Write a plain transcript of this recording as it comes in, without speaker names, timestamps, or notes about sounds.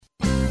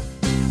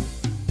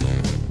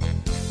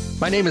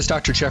My name is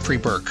Dr. Jeffrey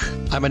Burke.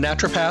 I'm a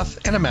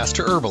naturopath and a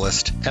master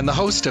herbalist and the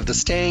host of the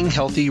Staying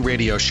Healthy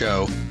radio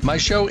show. My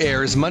show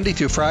airs Monday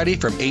through Friday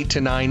from 8 to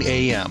 9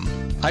 a.m.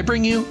 I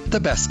bring you the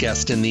best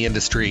guest in the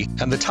industry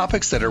and the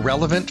topics that are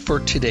relevant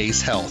for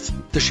today's health.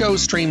 The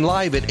shows stream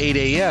live at 8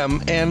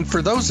 a.m. and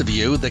for those of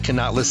you that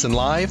cannot listen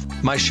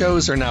live, my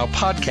shows are now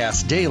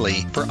podcast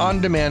daily for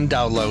on-demand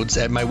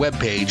downloads at my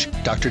webpage,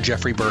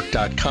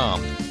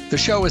 drjeffreyburke.com. The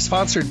show is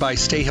sponsored by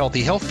Stay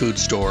Healthy Health Food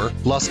Store,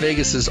 Las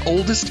Vegas's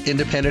oldest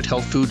independent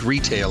health food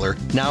retailer,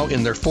 now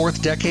in their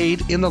fourth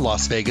decade in the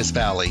Las Vegas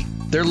Valley.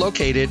 They're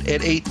located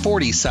at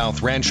 840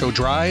 South Rancho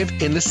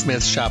Drive in the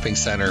Smith Shopping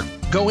Center.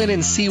 Go in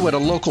and see what a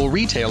local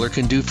retailer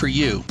can do for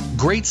you.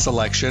 Great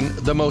selection,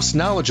 the most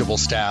knowledgeable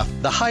staff,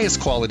 the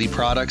highest quality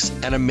products,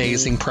 and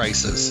amazing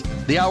prices.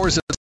 The hours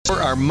of the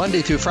store are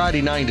Monday through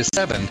Friday 9 to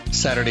 7,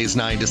 Saturdays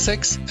 9 to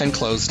 6, and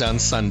closed on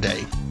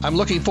Sunday. I'm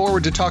looking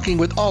forward to talking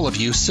with all of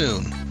you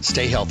soon.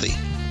 Stay healthy.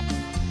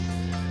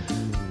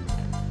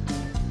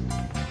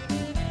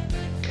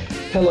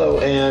 Hello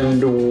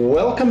and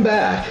welcome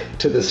back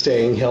to the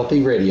Staying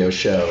Healthy radio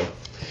show.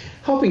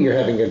 Hoping you're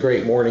having a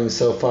great morning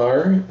so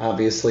far.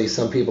 Obviously,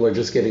 some people are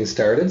just getting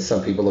started.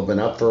 Some people have been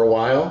up for a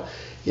while.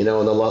 You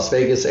know, in the Las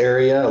Vegas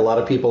area, a lot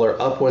of people are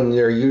up when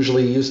they're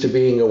usually used to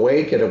being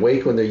awake and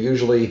awake when they're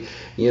usually,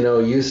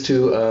 used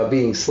to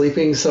being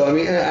sleeping. So,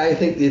 I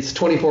think it's a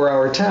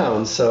 24-hour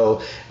town,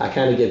 so I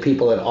kind of get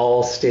people at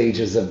all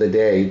stages of the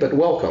day, but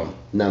welcome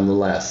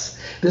nonetheless.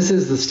 This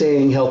is the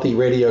Staying Healthy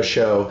radio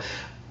show.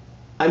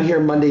 I'm here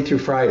Monday through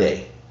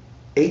Friday,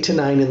 8 to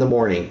 9 in the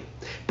morning,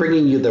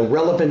 bringing you the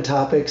relevant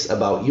topics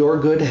about your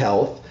good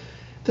health,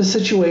 the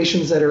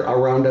situations that are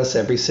around us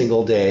every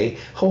single day,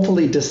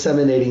 hopefully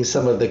disseminating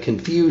some of the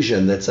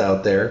confusion that's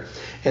out there,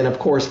 and of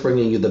course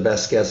bringing you the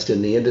best guest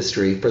in the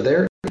industry for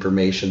their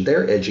information,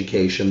 their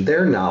education,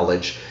 their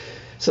knowledge,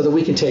 so that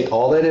we can take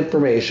all that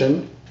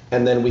information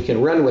and then we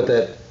can run with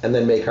it and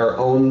then make our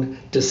own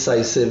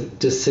decisive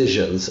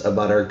decisions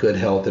about our good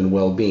health and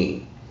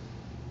well-being.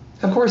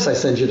 Of course, I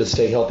send you to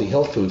Stay Healthy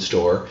Health Food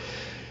Store.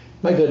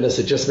 My goodness,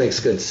 it just makes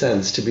good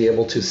sense to be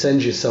able to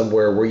send you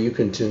somewhere where you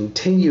can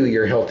continue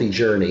your healthy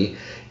journey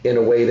in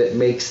a way that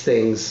makes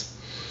things,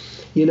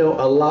 a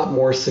lot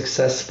more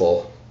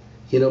successful,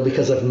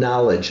 because of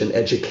knowledge and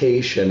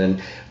education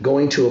and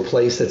going to a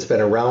place that's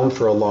been around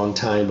for a long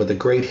time with a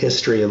great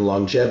history and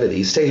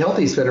longevity. Stay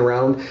Healthy's been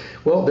around,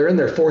 they're in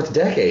their fourth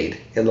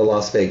decade in the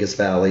Las Vegas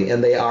Valley,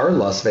 and they are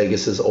Las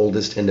Vegas's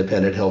oldest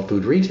independent health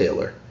food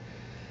retailer.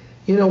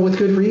 With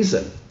good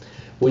reason.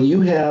 When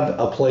you have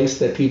a place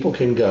that people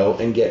can go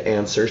and get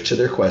answers to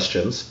their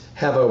questions,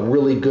 have a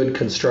really good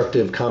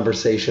constructive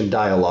conversation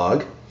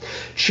dialogue,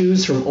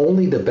 choose from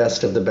only the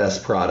best of the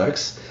best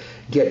products,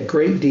 get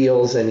great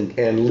deals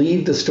and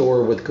leave the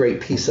store with great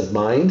peace of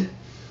mind,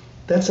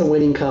 that's a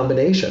winning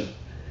combination.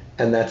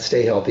 And that's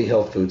Stay Healthy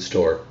Health Food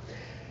Store.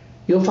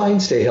 You'll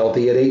find Stay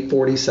Healthy at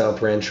 840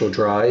 South Rancho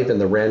Drive in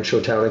the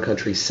Rancho Town and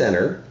Country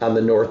Center on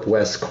the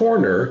northwest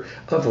corner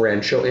of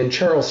Rancho and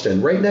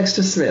Charleston, right next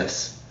to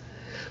Smith's.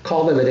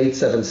 Call them at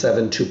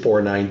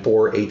 877-2494,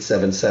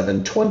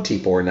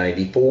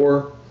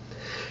 877-2494,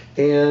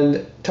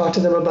 and talk to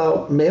them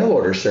about mail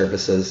order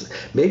services.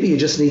 Maybe you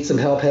just need some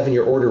help having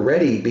your order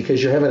ready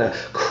because you're having a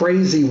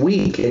crazy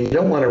week and you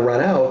don't want to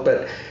run out,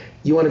 but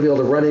you want to be able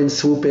to run in,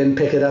 swoop in,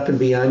 pick it up, and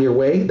be on your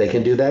way. They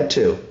can do that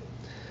too.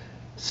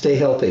 Stay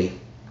healthy.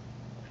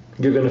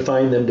 You're going to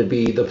find them to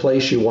be the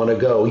place you want to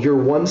go, your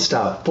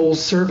one-stop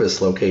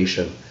full-service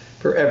location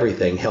for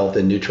everything health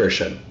and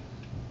nutrition.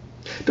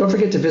 Don't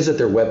forget to visit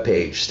their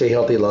webpage,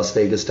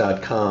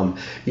 stayhealthylasvegas.com.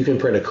 You can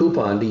print a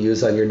coupon to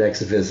use on your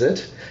next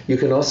visit. You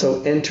can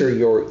also enter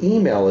your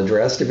email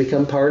address to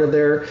become part of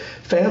their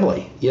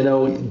family,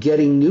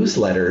 getting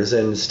newsletters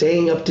and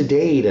staying up to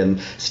date and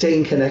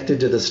staying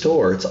connected to the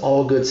store. It's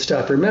all good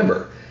stuff.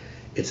 Remember,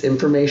 it's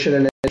information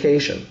and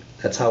education.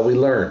 That's how we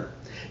learn.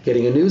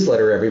 Getting a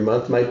newsletter every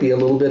month might be a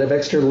little bit of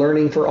extra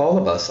learning for all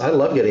of us. I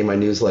love getting my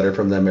newsletter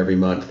from them every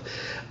month.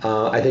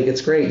 I think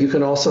it's great. You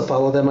can also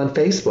follow them on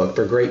Facebook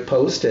for great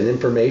posts and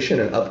information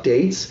and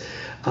updates.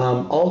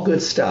 All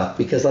good stuff,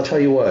 because I'll tell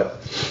you what,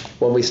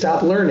 when we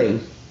stop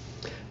learning,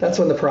 that's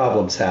when the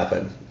problems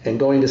happen. And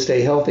going to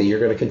Stay Healthy,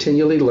 you're going to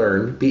continually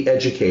learn, be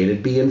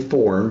educated, be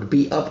informed,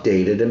 be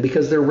updated, and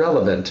because they're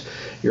relevant,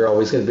 you're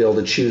always going to be able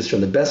to choose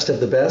from the best of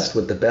the best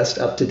with the best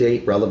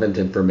up-to-date relevant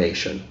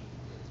information.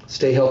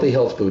 Stay Healthy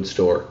Health Food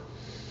Store.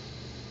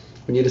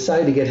 When you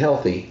decide to get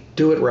healthy,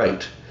 do it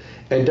right.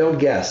 And don't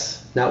guess.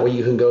 Not when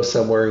you can go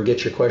somewhere and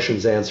get your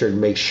questions answered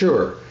and make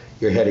sure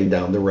you're heading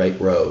down the right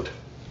road.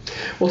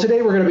 Well,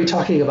 today we're going to be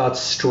talking about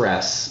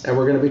stress, and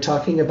we're going to be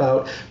talking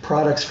about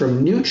products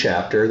from New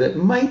Chapter that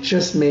might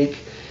just make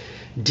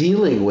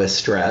dealing with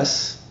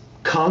stress,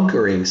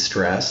 conquering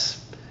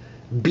stress,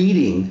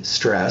 beating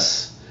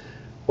stress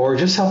or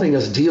just helping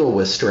us deal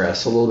with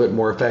stress a little bit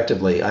more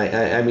effectively.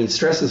 I mean,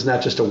 stress is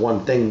not just a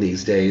one thing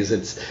these days.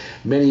 It's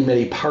many,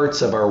 many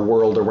parts of our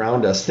world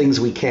around us, things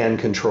we can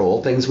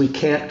control, things we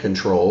can't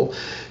control.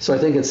 So I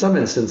think in some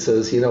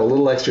instances, a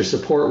little extra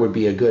support would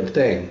be a good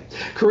thing.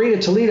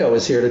 Karina Toledo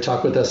is here to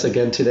talk with us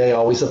again today.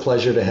 Always a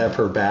pleasure to have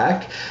her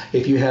back.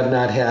 If you have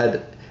not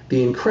had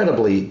the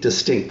incredibly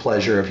distinct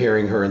pleasure of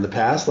hearing her in the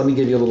past, let me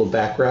give you a little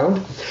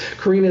background.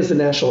 Karina is the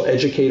national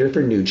educator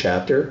for New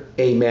Chapter,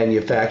 a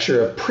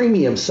manufacturer of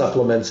premium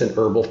supplements and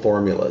herbal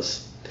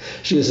formulas.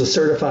 She is a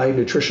certified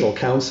nutritional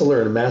counselor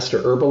and a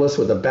master herbalist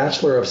with a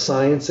Bachelor of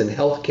Science in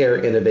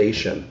Healthcare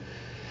Innovation.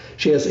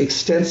 She has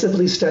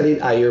extensively studied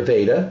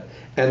Ayurveda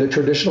and the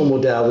traditional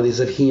modalities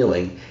of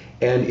healing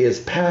and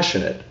is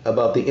passionate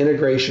about the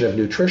integration of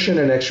nutrition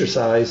and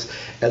exercise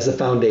as a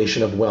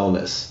foundation of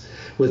wellness.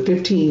 With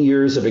 15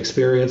 years of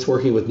experience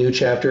working with New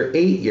Chapter,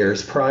 8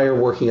 years prior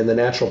working in the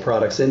natural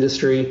products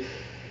industry,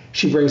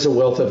 she brings a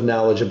wealth of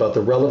knowledge about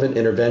the relevant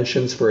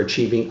interventions for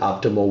achieving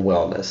optimal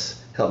wellness.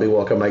 Help me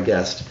welcome my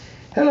guest.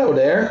 Hello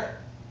there.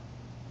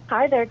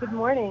 Hi there. Good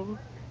morning.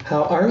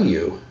 How are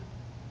you?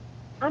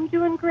 I'm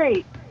doing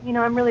great.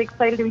 I'm really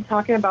excited to be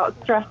talking about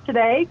stress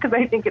today because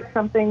I think it's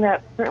something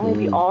that certainly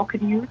we all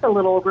could use a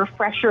little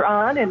refresher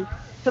on and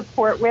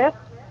support with.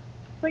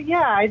 But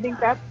yeah, I think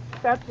that's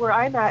where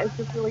I'm at, is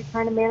just really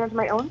trying to manage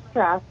my own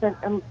stress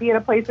and be in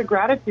a place of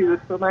gratitude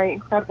for my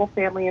incredible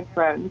family and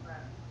friends.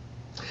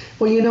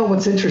 Well,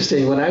 what's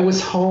interesting, when I was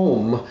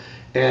home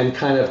and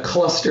kind of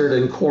clustered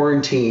and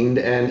quarantined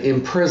and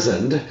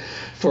imprisoned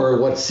for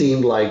what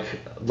seemed like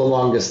the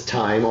longest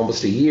time,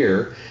 almost a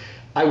year,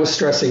 I was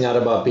stressing out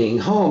about being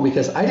home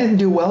because I didn't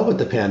do well with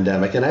the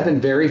pandemic, and I've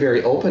been very,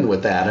 very open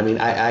with that. I mean,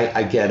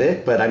 I get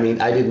it, but I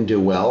didn't do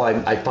well.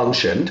 I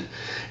functioned,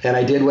 and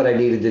I did what I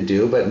needed to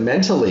do, but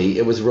mentally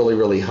it was really,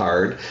 really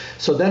hard.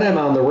 So then I'm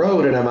on the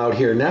road, and I'm out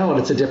here now, and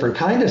it's a different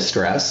kind of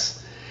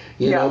stress,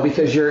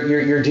 because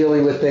you're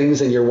dealing with things,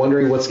 and you're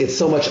wondering it's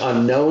so much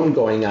unknown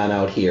going on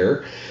out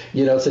here.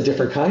 It's a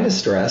different kind of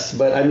stress,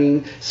 but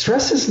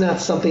stress is not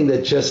something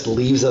that just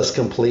leaves us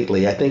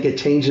completely. I think it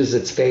changes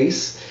its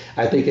face.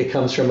 I think it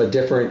comes from a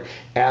different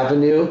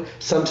avenue.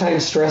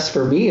 Sometimes stress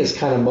for me is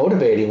kind of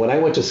motivating. When I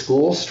went to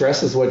school,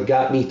 stress is what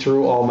got me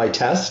through all my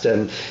tests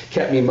and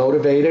kept me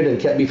motivated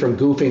and kept me from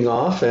goofing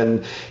off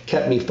and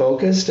kept me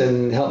focused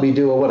and helped me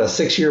do a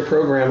 6-year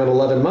program in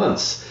 11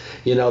 months.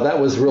 That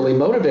was really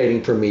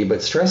motivating for me,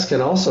 but stress can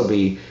also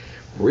be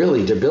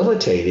really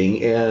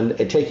debilitating and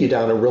take you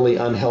down a really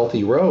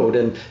unhealthy road.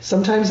 And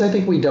sometimes I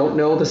think we don't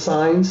know the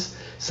signs.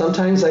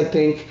 Sometimes I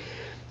think,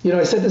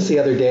 I said this the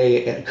other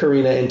day,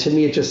 Karina, and to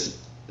me it just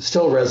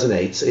still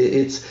resonates.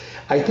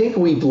 I think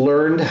we've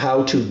learned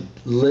how to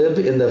live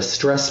in the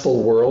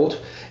stressful world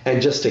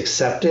and just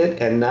accept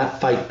it and not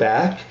fight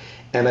back.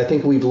 And I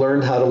think we've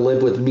learned how to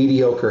live with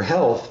mediocre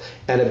health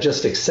and have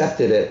just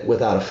accepted it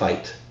without a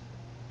fight.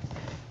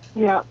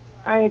 Yeah,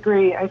 I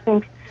agree. I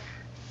think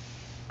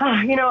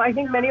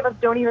many of us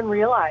don't even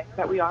realize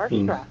that we are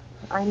stressed.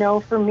 I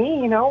know for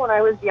me, when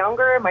I was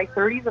younger, in my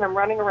 30s, and I'm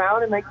running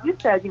around, and like you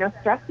said,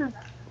 stress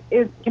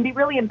can be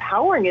really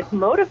empowering. It's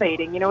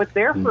motivating. It's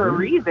there for a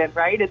reason,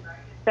 right? It's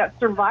that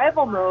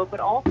survival mode, but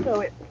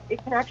also it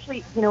can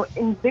actually,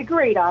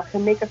 invigorate us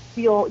and make us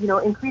feel,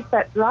 increase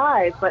that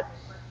drive. But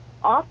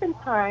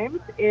oftentimes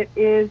it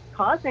is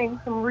causing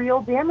some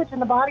real damage in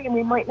the body, and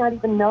we might not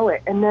even know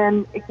it. And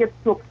then it gets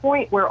to a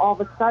point where all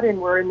of a sudden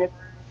we're in this,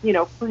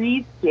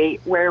 freeze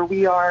state where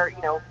we are,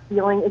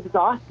 feeling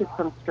exhausted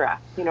from stress,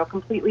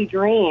 completely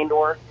drained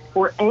or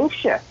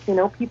anxious,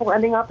 people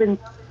ending up in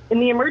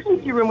the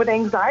emergency room with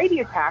anxiety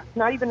attacks,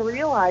 not even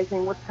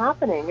realizing what's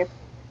happening.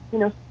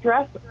 It's,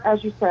 stress,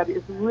 as you said,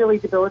 is really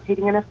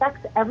debilitating and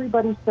affects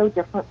everybody so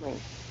differently.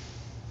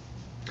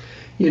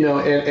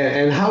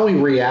 And how we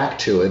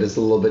react to it is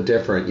a little bit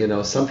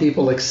different. Some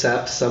people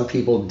accept, some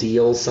people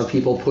deal, some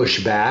people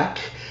push back.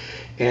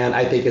 And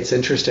I think it's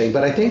interesting.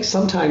 But I think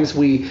sometimes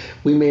we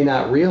may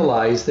not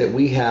realize that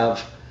we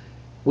have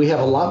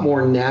a lot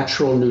more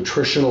natural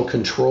nutritional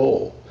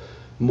control,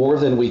 more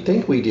than we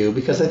think we do,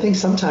 because I think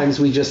sometimes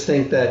we just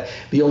think that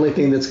the only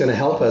thing that's going to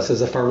help us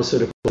is a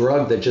pharmaceutical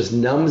drug that just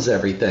numbs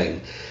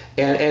everything.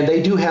 And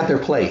they do have their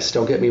place,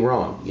 don't get me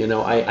wrong.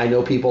 I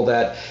know people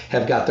that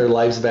have got their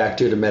lives back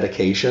due to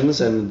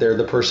medications, and they're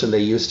the person they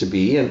used to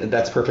be, and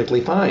that's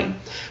perfectly fine.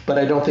 But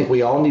I don't think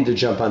we all need to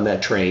jump on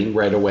that train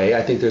right away.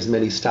 I think there's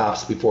many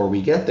stops before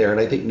we get there, and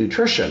I think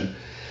nutrition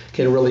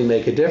can really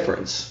make a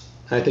difference.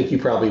 I think you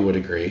probably would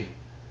agree.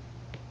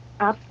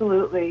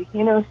 Absolutely.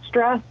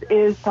 Stress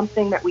is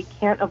something that we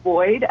can't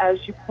avoid,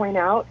 as you point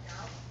out.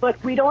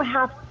 But we don't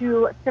have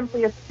to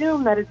simply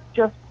assume that it's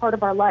just part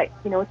of our life.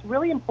 It's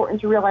really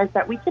important to realize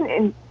that we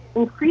can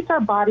increase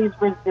our body's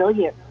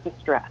resilience to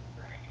stress.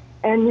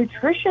 And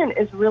nutrition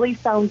is really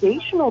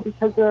foundational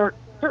because there are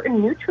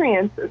certain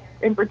nutrients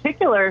in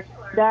particular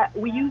that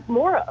we use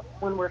more of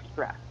when we're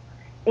stressed.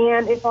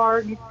 And if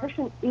our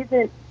nutrition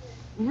isn't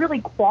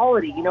really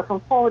quality, from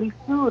quality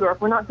food, or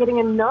if we're not getting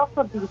enough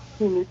of these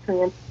key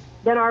nutrients,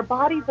 then our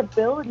body's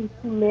ability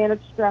to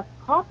manage stress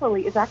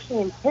properly is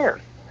actually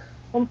impaired.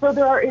 And so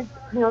there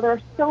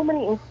are so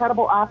many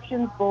incredible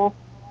options, both,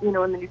 in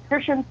the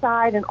nutrition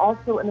side and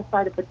also in the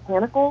side of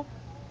botanicals,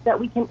 that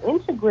we can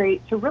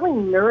integrate to really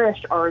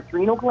nourish our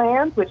adrenal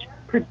glands, which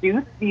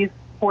produce these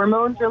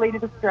hormones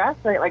related to stress,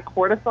 right? Like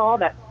cortisol,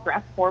 that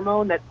stress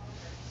hormone that,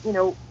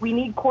 we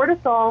need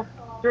cortisol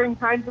during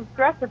times of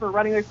stress if we're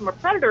running away from a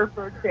predator,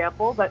 for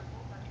example, but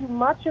too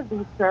much of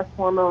these stress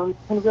hormones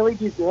can really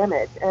do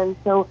damage. And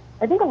so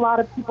I think a lot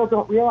of people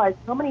don't realize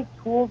how many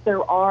tools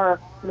there are,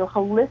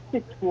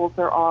 holistic tools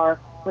there are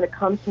when it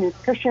comes to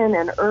nutrition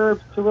and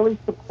herbs to really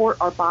support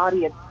our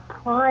body and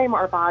prime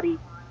our body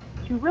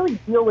to really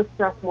deal with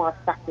stress more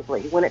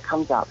effectively when it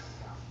comes up.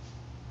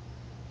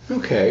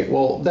 Okay,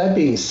 well, that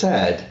being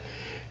said,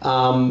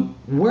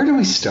 where do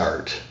we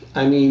start?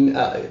 I mean,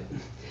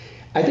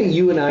 I think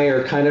you and I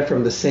are kind of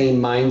from the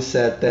same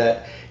mindset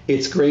that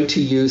it's great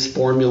to use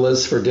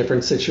formulas for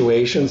different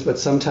situations, but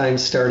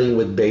sometimes starting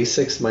with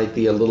basics might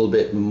be a little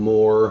bit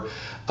more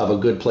of a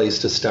good place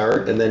to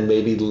start, and then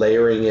maybe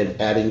layering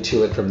and adding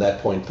to it from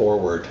that point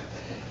forward.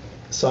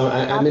 So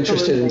I'm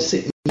interested in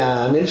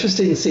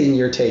seeing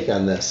your take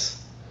on this.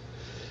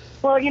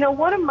 Well,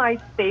 one of my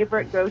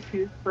favorite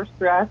go-tos for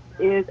stress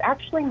is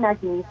actually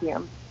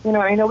magnesium.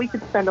 I know we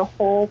could spend a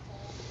whole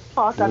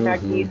talk on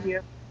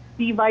magnesium.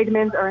 B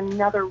vitamins are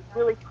another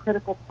really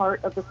critical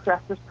part of the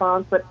stress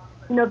response. But,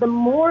 the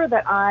more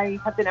that I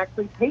have been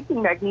actually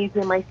taking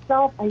magnesium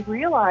myself, I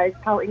realize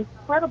how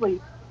incredibly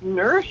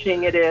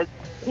nourishing it is.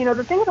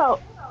 The thing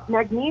about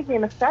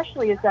magnesium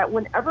especially is that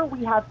whenever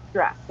we have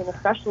stress, and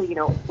especially,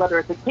 whether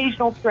it's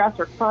occasional stress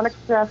or chronic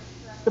stress,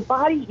 the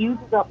body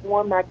uses up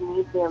more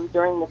magnesium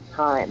during this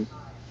time.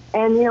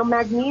 And,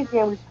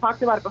 magnesium, we've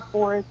talked about it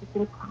before, is this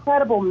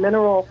incredible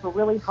mineral for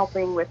really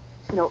helping with,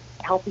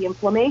 healthy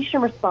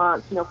inflammation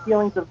response,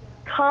 feelings of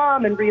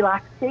calm and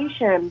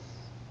relaxation.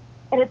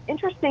 And it's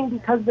interesting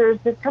because there's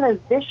this kind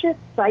of vicious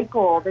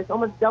cycle, this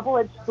almost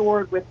double-edged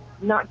sword with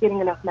not getting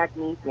enough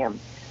magnesium.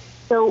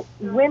 So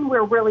when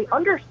we're really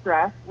under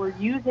stress, we're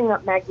using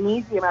up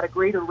magnesium at a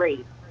greater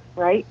rate,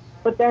 right?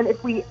 But then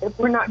if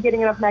we're not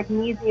getting enough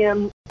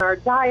magnesium in our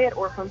diet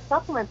or from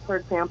supplements, for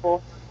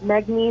example,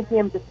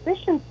 magnesium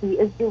deficiency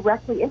is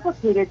directly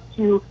implicated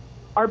to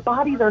our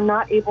bodies are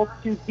not able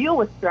to deal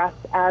with stress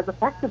as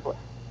effectively.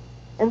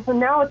 And so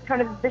now it's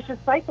kind of a vicious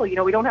cycle.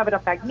 We don't have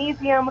enough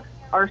magnesium.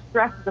 Our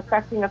stress is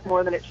affecting us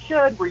more than it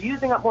should. We're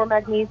using up more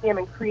magnesium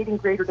and creating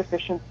greater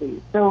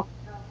deficiencies. So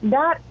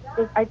that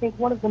is, I think,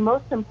 one of the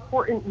most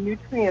important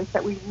nutrients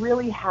that we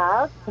really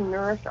have to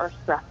nourish our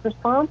stress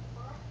response.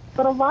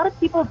 But a lot of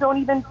people don't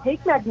even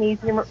take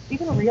magnesium or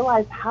even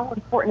realize how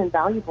important and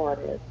valuable it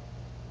is.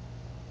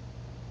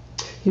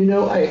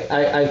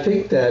 I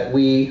think that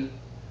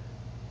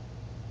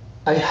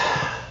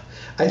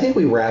I think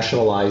we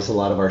rationalize a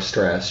lot of our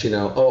stress. It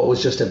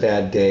was just a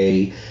bad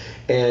day.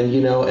 And,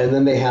 and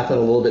then they happen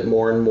a little bit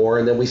more and more,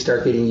 and then we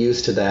start getting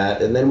used to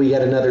that. And then we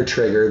get another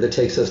trigger that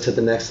takes us to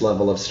the next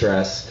level of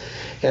stress.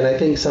 And I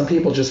think some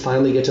people just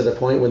finally get to the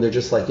point when they're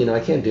just like, I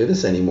can't do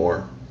this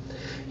anymore.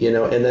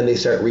 And then they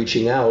start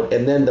reaching out.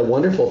 And then the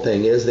wonderful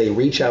thing is they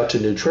reach out to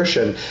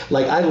nutrition.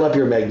 Like, I love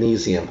your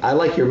magnesium. I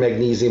like your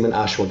magnesium and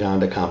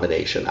ashwagandha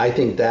combination. I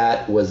think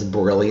that was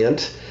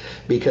brilliant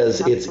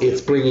because it's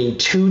bringing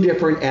two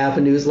different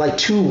avenues, like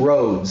two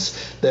roads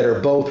that are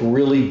both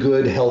really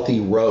good,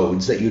 healthy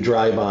roads that you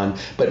drive on,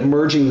 but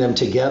merging them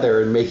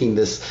together and making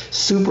this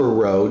super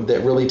road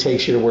that really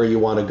takes you to where you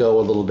want to go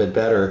a little bit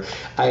better.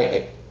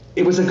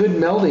 It was a good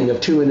melding of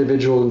two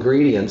individual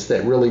ingredients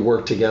that really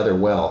work together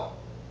well.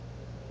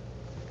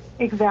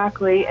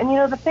 Exactly. And,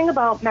 the thing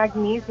about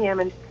magnesium,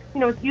 and,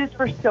 it's used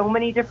for so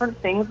many different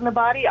things in the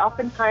body.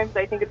 Oftentimes,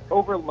 I think it's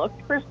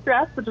overlooked for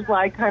stress, which is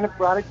why I kind of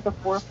brought it to the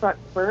forefront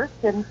first.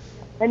 And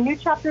New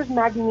Chapter's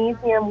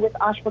magnesium with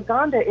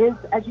ashwagandha is,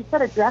 as you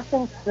said,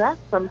 addressing stress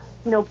from,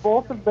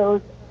 both of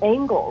those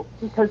angles,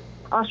 because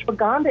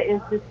ashwagandha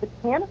is this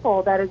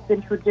botanical that has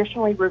been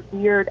traditionally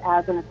revered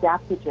as an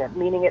adaptogen,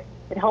 meaning it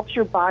helps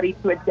your body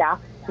to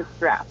adapt to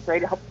stress,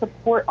 right? It helps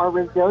support our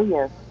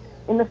resilience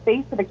in the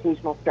face of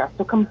occasional stress.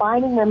 So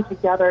combining them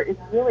together is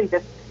really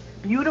this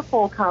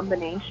beautiful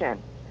combination.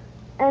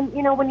 And,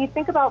 when you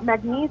think about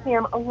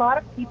magnesium, a lot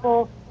of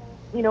people,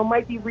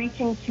 might be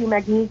reaching to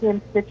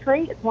magnesium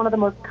citrate. It's one of the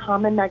most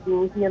common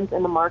magnesiums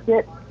in the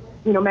market.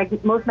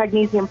 Most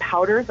magnesium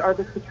powders are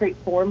the citrate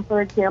form,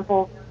 for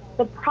example.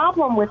 The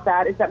problem with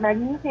that is that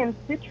magnesium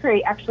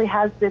citrate actually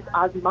has this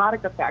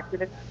osmotic effect.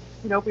 And it's,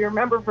 if we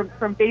remember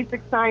from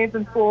basic science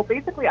in school,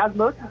 basically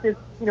osmosis is,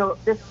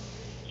 this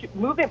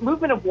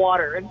movement of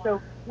water. And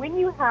so when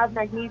you have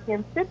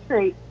magnesium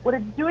citrate, what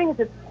it's doing is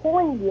it's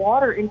pulling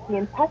water into the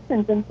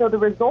intestines. And so the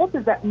result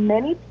is that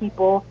many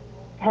people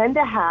tend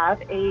to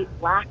have a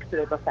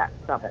laxative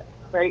effect of it,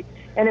 right?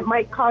 And it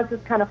might cause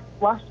this kind of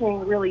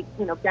flushing, really,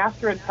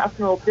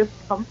 gastrointestinal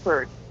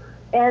discomfort.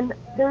 And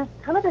there's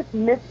kind of this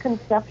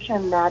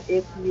misconception that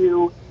if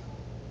you,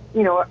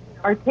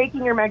 are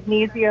taking your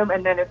magnesium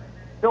and then it's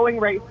going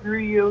right through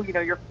you,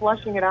 you're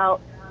flushing it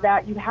out,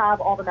 that you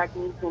have all the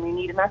magnesium you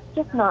need, and that's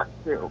just not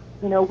true.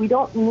 We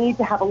don't need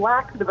to have a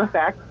laxative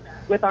effect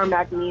with our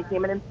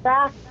magnesium. And in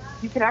fact,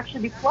 you can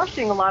actually be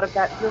flushing a lot of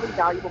that really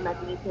valuable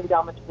magnesium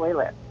down the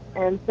toilet.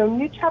 And so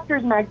New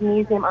Chapter's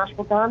magnesium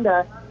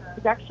ashwagandha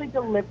is actually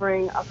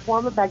delivering a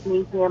form of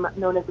magnesium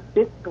known as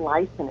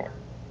bisglycinate.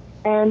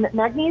 And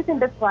magnesium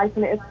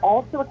bisglycinate is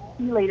also a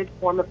chelated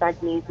form of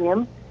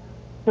magnesium.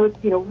 So it's,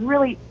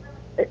 really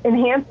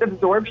enhanced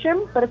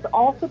absorption, but it's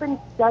also been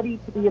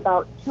studied to be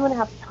about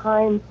 2.5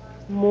 times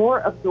more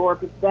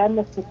absorbed than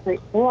the citrate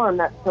form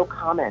that's so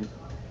common.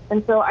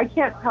 And so I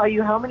can't tell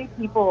you how many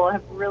people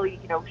have really,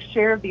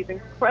 shared these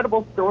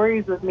incredible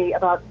stories with me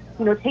about,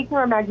 taking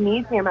our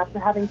magnesium after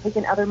having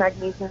taken other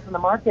magnesiums from the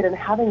market and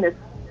having this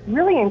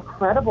really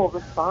incredible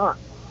response.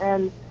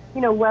 And,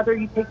 whether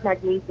you take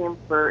magnesium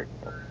for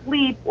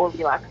sleep or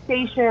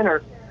relaxation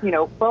or,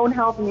 bone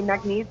health,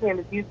 magnesium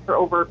is used for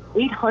over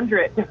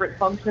 800 different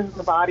functions in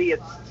the body.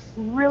 It's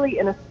really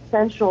an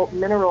essential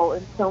mineral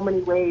in so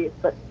many ways.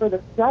 But for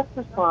the stress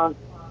response,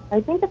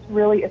 I think it's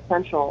really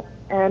essential.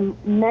 And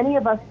many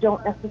of us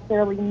don't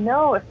necessarily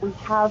know if we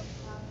have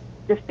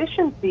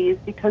deficiencies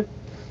because,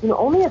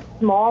 only a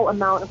small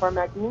amount of our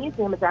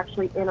magnesium is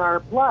actually in our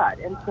blood.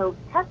 And so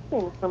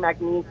testing for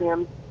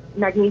magnesium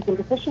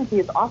deficiency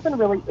is often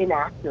really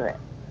inaccurate.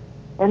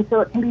 And so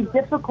it can be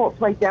difficult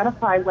to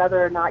identify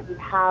whether or not you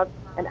have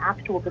an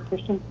actual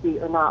deficiency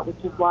or not,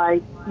 which is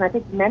why, and I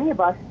think many of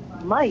us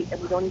might,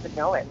 and we don't even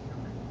know it.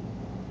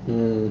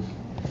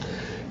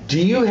 Do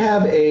you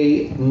have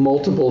a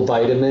multiple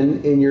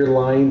vitamin in your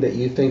line that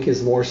you think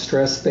is more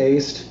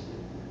stress-based?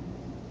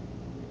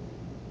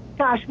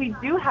 Gosh, we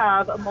do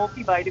have a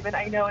multivitamin,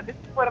 I know, and this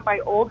is one of my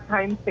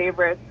old-time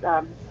favorites.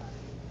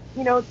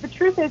 The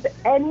truth is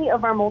any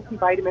of our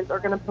multivitamins are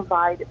going to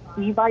provide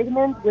B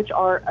vitamins, which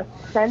are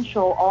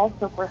essential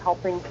also for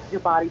helping your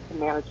body to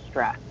manage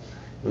stress.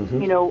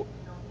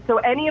 So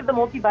any of the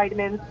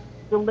multivitamins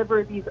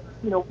deliver these,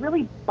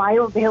 really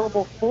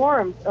bioavailable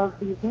forms of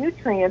these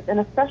nutrients, and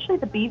especially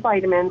the B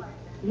vitamins,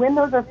 when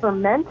those are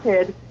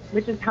fermented,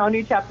 which is how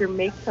New Chapter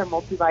makes their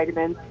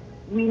multivitamins,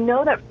 we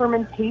know that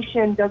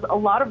fermentation does a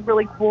lot of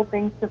really cool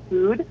things to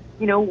food.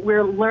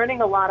 We're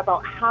learning a lot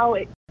about how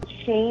it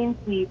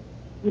changes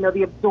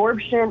the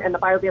absorption and the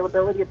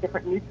bioavailability of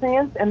different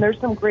nutrients. And there's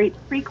some great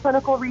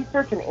preclinical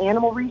research and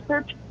animal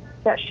research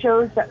that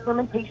shows that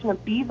fermentation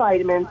of B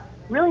vitamins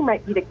really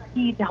might be the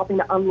key to helping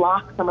to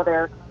unlock some of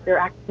their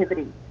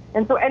activity.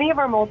 And so any of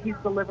our multis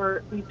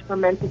deliver these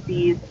fermented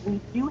Bs. We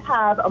do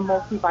have a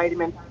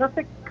multivitamin,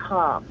 Perfect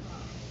Calm.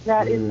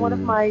 That is one of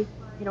my,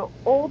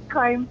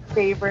 old-time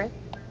favorites.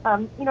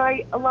 A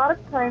lot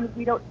of times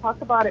we don't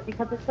talk about it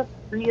because it's just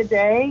 3 a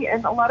day,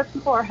 and a lot of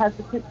people are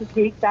hesitant to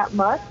take that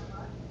much.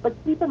 But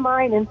keep in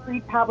mind, in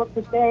 3 tablets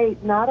a day,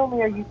 not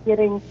only are you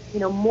getting,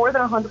 more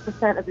than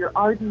 100% of your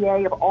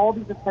RDA of all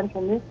these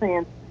essential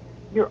nutrients,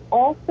 you're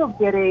also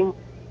getting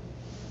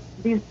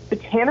these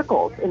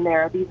botanicals in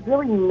there, these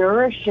really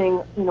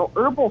nourishing,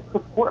 herbal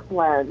support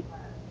blends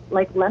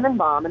like lemon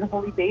balm and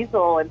holy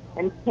basil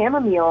and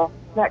chamomile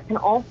that can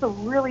also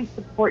really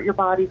support your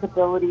body's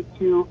ability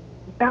to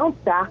bounce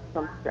back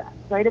from stress,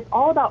 right? It's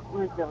all about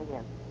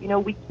resilience.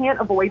 We can't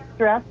avoid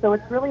stress, so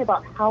it's really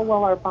about how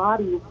well our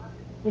bodies,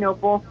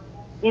 both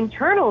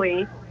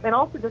internally and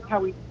also just how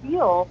we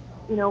feel,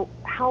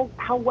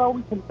 how well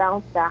we can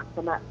bounce back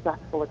from that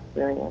stressful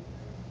experience.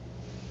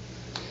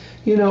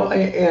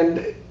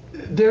 And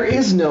there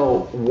is no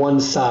one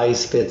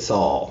size fits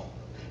all.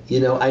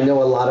 I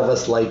know a lot of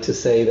us like to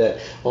say that,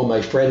 oh,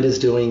 my friend is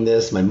doing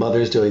this, my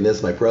mother's doing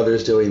this, my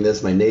brother's doing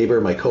this, my neighbor,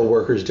 my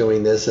coworker's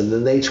doing this, and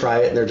then they try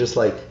it and they're just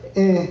like,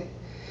 eh.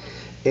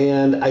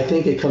 And I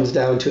think it comes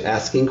down to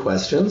asking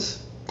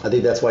questions. I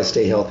think that's why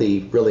Stay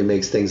Healthy really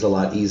makes things a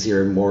lot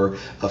easier and more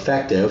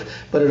effective.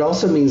 But it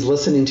also means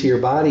listening to your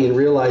body and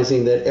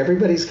realizing that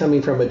everybody's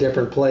coming from a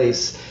different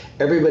place.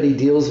 Everybody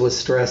deals with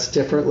stress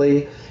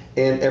differently,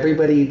 and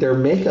everybody, their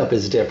makeup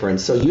is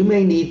different. So you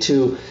may need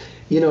to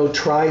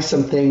try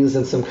some things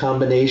and some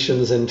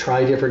combinations and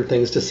try different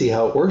things to see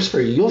how it works for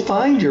you. You'll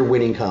find your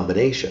winning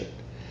combination.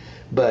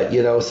 But,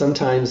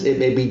 sometimes it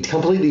may be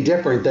completely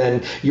different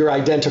than your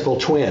identical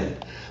twin.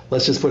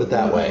 Let's just put it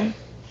that way.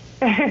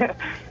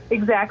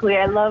 Exactly.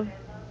 I love,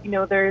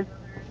 there's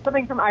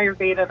something from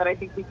Ayurveda that I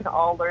think we can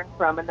all learn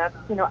from. And that's,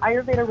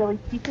 Ayurveda really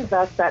teaches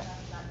us that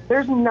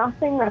there's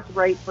nothing that's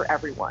right for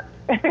everyone.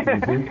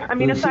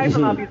 Aside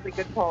from obviously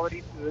good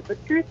quality food,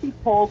 but truth be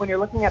told, when you're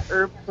looking at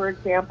herbs, for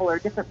example, or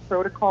different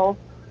protocols,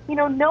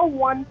 no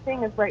one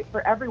thing is right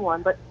for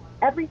everyone, but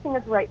everything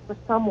is right for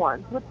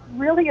someone. So it's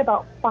really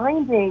about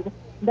finding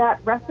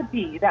that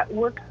recipe that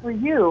works for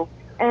you.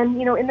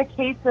 And, in the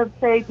case of,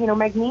 say,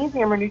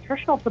 magnesium or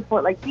nutritional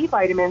support like B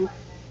vitamins,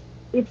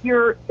 if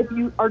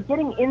you are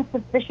getting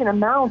insufficient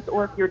amounts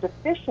or if you're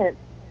deficient,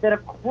 then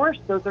of course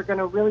those are going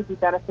to really be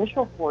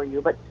beneficial for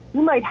you. But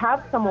you might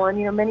have someone,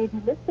 many of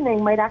you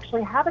listening might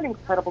actually have an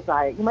incredible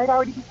diet. You might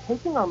already be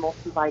taking our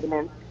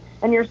multivitamins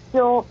and you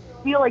still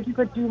feel like you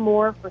could do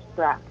more for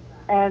stress.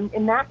 And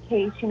in that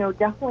case,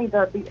 definitely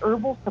the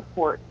herbal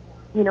support,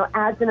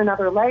 adds in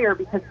another layer,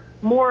 because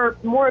more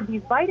of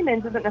these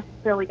vitamins isn't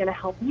necessarily going to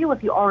help you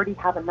if you already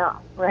have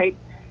enough, right?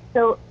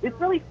 So it's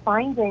really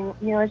finding,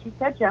 as you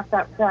said, Jeff,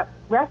 that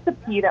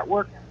recipe that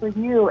works for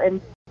you,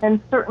 and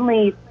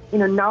certainly,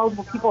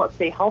 knowledgeable people at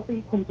Stay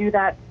Healthy can do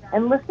that.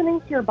 And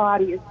listening to your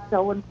body is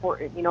so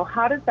important.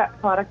 How does that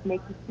product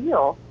make you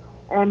feel?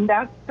 And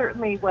that's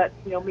certainly what,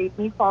 made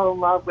me fall in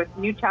love with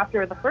New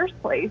Chapter in the first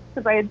place,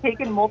 because I had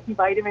taken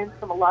multivitamins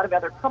from a lot of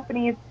other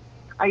companies.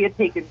 I had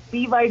taken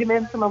B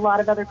vitamins from a lot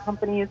of other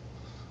companies.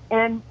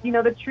 And,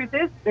 the truth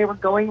is, they were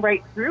going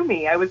right through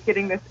me. I was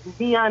getting this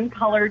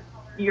neon-colored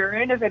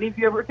urine. If any of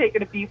you ever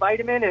taken a B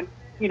vitamin and,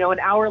 an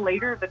hour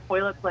later, the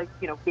toilet's like,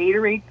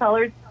 Gatorade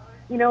colored.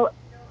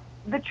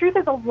 The truth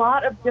is a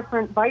lot of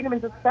different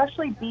vitamins,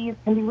 especially Bs,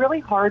 can be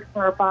really hard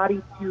for our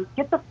body to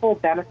get the full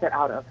benefit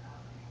out of.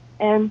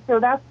 And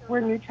so that's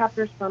where New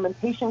Chapter's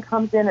fermentation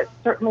comes in. It's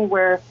certainly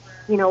where,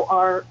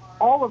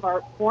 all of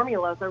our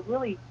formulas are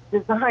really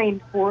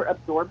designed for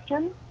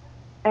absorption.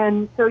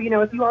 And so,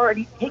 if you're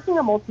already taking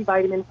a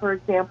multivitamin, for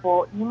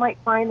example, you might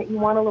find that you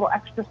want a little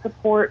extra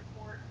support.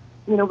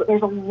 But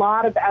there's a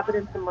lot of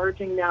evidence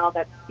emerging now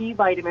that B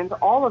vitamins,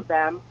 all of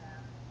them,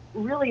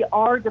 really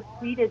are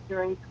depleted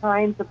during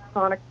times of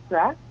chronic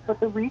stress. But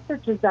the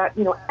research is that,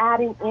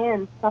 adding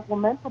in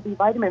supplemental B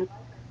vitamins,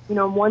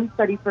 in one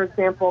study, for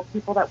example,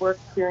 people that were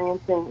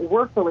experiencing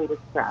work-related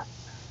stress,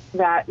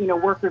 that,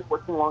 workers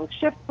working long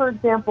shifts, for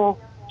example,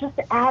 just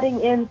adding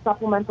in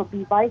supplemental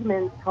B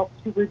vitamins helps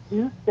to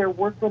reduce their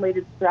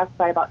work-related stress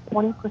by about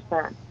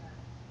 20%.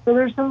 So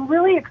there's some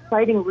really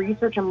exciting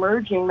research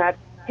emerging that,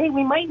 hey,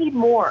 we might need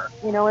more,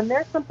 and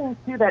there's something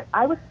too that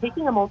I was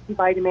taking a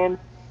multivitamin,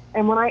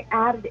 and when I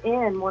added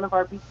in one of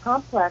our B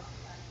complex,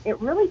 it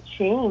really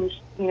changed,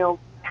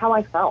 how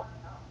I felt.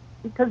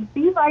 Because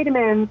B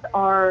vitamins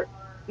are,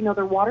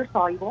 they're water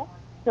soluble.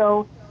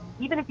 So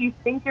even if you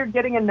think you're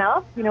getting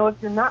enough, if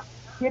you're not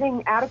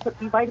getting adequate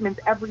B vitamins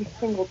every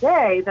single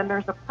day, then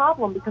there's a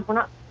problem because we're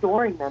not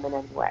storing them in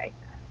any way.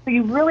 So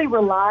you really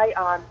rely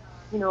on,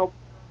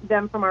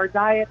 them from our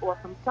diet or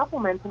from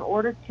supplements in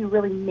order to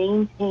really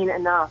maintain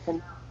enough.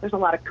 And there's a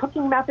lot of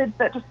cooking methods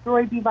that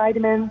destroy B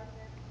vitamins.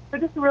 So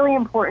it's just really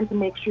important to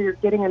make sure you're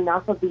getting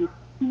enough of these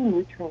key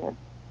nutrients.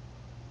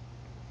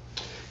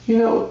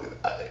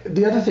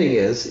 The other thing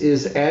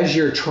is as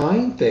you're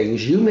trying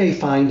things, you may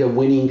find a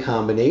winning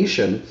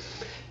combination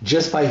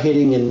just by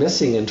hitting and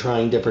missing and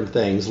trying different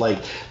things. Like,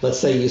 let's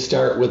say you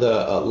start with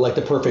like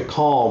the Perfect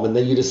Calm, and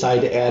then you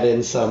decide to add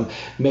in some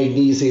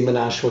magnesium and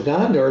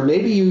ashwagandha, or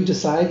maybe you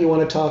decide you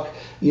want to talk,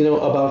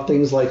 about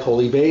things like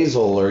holy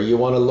basil, or you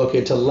want to look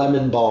into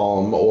lemon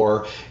balm,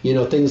 or,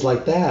 things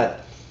like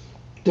that.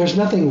 There's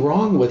nothing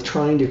wrong with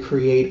trying to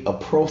create a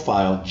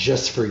profile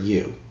just for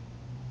you.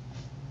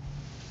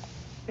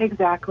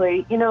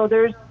 Exactly.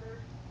 There's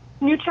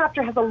New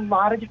Chapter has a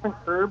lot of different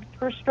herbs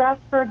for stress,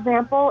 for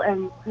example,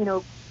 and,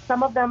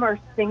 some of them are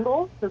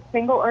single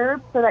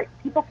herbs, so that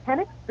people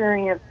can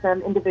experience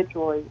them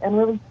individually and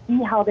really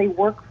see how they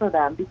work for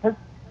them, because,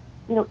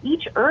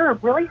 each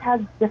herb really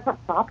has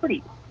different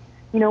properties.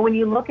 When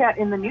you look at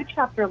in the New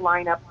Chapter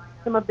lineup,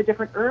 some of the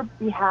different herbs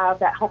we have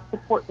that help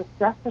support the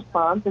stress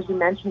response, as you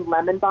mentioned,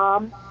 lemon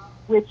balm,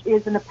 which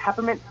is in the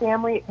peppermint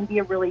family. It can be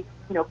a really,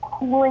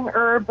 cooling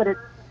herb, but it's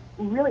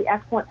really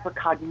excellent for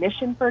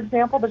cognition, for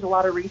example. There's a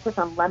lot of research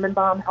on lemon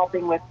balm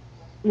helping with,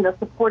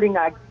 supporting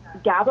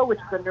GABA, which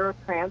is a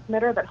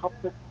neurotransmitter that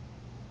helps us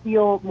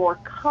feel more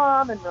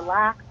calm and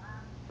relaxed.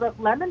 But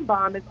lemon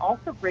balm is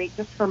also great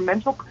just for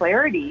mental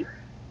clarity,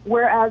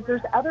 whereas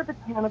there's other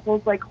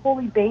botanicals like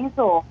holy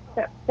basil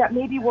that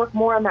maybe work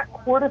more on that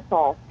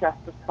cortisol stress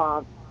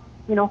response.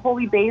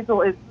 Holy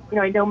basil is,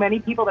 I know many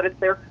people that it's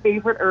their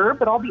favorite herb,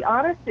 but I'll be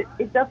honest,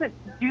 it doesn't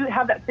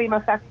have that same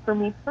effect for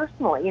me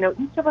personally.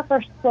 Each of us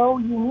are so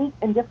unique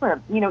and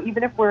different,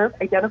 even if we're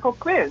identical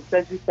twins,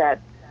 as you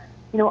said.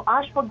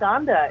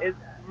 Ashwagandha is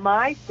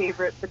my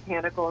favorite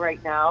botanical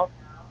right now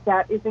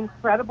that is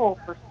incredible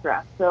for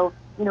stress. So,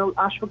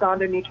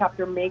 ashwagandha New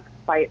Chapter makes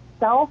by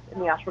itself in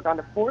the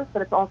ashwagandha forest,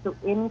 but it's also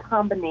in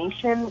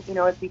combination,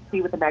 as we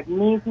see with the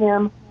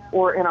magnesium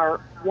or in our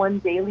one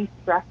daily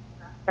stress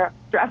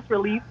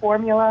relief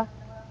formula.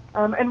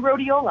 And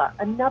rhodiola,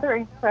 another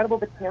incredible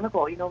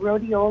botanical.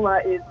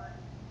 Rhodiola is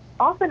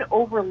often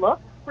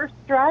overlooked for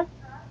stress.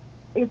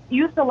 It's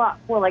used a lot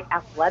for like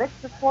athletic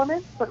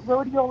performance, but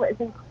rhodiola is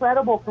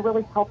incredible for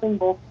really helping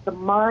both the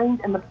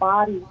mind and the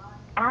body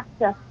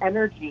access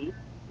energy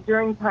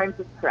during times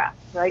of stress,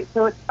 right?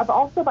 So it's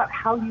also about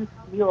how you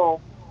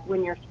feel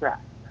when you're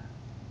stressed.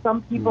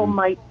 Some people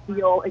might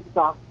feel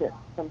exhausted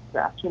from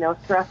stress.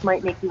 Stress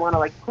might make you want to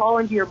like crawl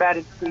into your bed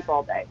and sleep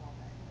all day.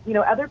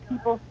 Other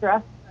people,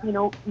 stress,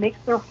 makes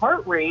their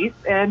heart race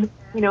and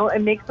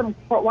makes them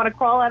want to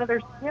crawl out of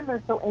their skin.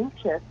 They're so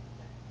anxious.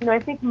 I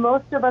think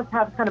most of us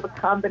have kind of a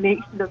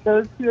combination of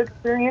those two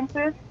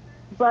experiences,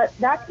 but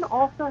that can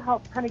also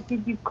help kind of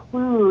give you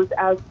clues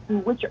as to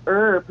which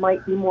herb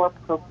might be more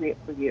appropriate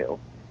for you.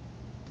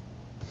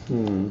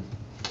 And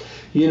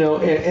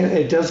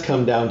it does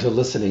come down to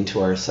listening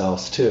to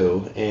ourselves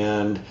too.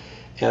 And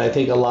I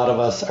think a lot of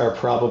us are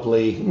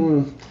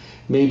probably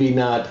maybe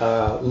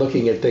not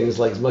looking at things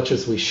like as much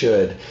as we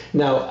should.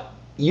 Now,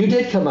 you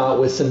did come out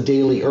with some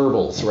daily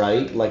herbals,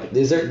 right? Like,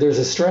 there's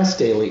a stress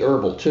daily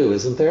herbal too,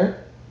 isn't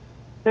there?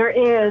 There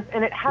is,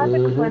 and it has a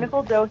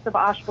clinical dose of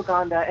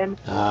ashwagandha. And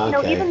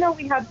even though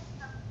we have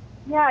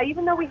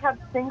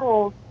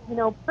singles,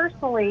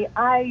 personally,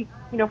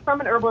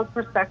 from an herbalist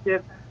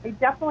perspective, I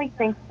definitely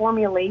think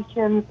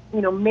formulations,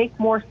 make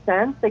more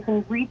sense. They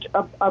can reach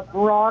a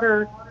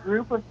broader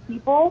group of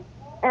people.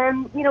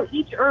 And,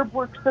 each herb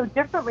works so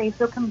differently.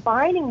 So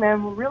combining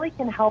them really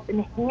can help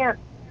enhance,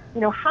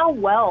 how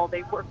well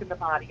they work in the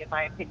body, in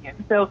my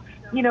opinion. So,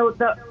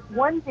 the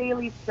one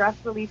daily stress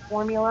relief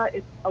formula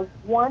is a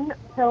 1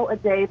 pill a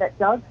day that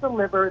does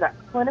deliver that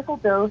clinical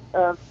dose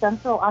of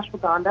central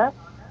ashwagandha,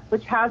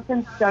 which has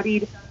been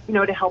studied,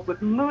 to help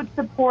with mood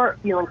support,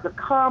 feelings of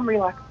calm,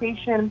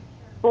 relaxation,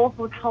 both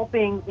with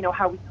helping,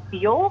 how we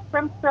feel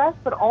from stress,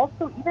 but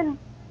also even,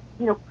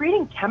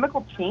 creating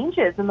chemical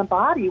changes in the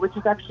body, which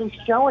is actually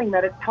showing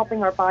that it's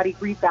helping our body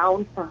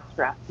rebound from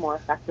stress more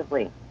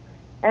effectively.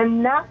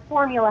 And that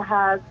formula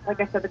has, like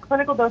I said, the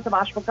clinical dose of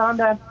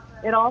ashwagandha.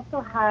 It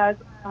also has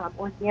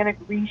organic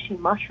reishi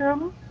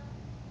mushrooms,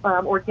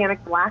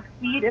 organic black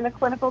seed in a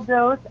clinical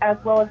dose, as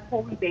well as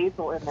holy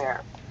basil in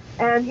there.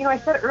 And, I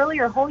said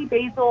earlier, holy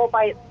basil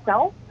by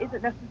itself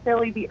isn't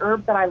necessarily the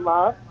herb that I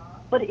love,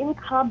 but in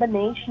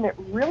combination, it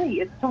really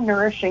is so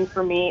nourishing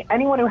for me.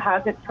 Anyone who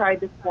hasn't tried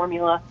this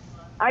formula,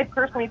 I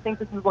personally think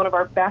this is one of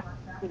our best,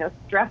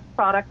 stress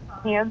products,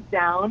 hands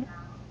down,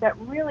 that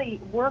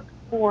really works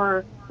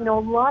for, a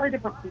lot of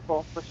different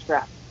people for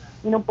stress.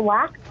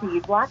 Black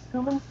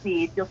cumin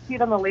seed, you'll see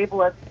it on the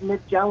label as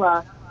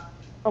Nigella.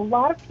 A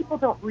lot of people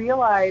don't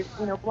realize,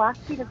 black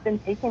seed has been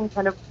taken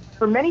kind of,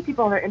 for many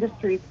people in our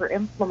industry, for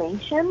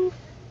inflammation,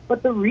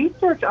 but the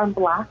research on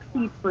black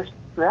seed for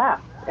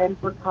stress and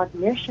for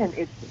cognition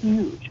is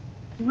huge,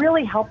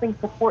 really helping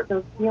support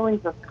those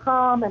feelings of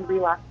calm and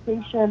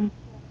relaxation.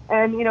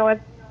 And,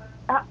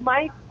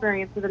 my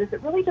experience with it is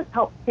it really just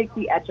helps take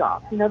the edge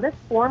off. This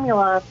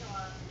formula,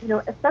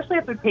 especially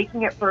after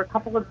taking it for a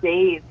couple of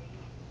days,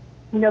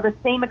 the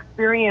same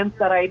experience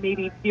that I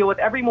maybe deal with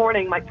every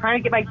morning, like trying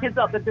to get my kids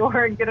out the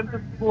door and get them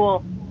to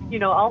school,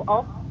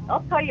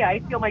 I'll tell you, I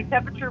feel my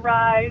temperature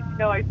rise,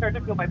 I start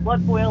to feel my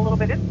blood boil a little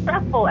bit. It's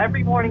stressful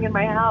every morning in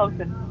my house.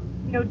 And,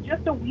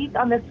 just a week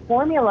on this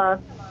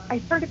formula, I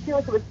started to feel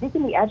like it was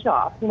taking the edge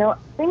off.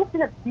 Things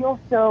didn't feel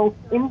so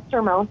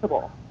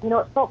insurmountable.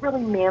 It felt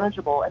really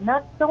manageable. And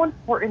that's so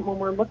important when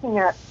we're looking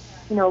at,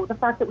 the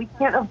fact that we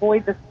can't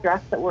avoid the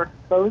stress that we're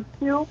exposed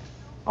to.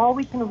 All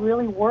we can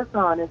really work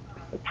on is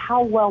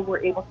how well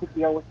we're able to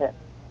deal with it.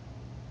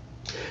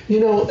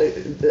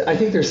 I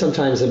think there's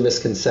sometimes a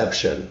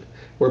misconception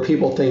where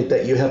people think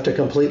that you have to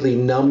completely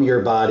numb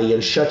your body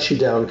and shut you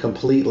down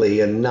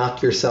completely and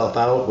knock yourself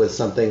out with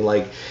something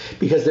like,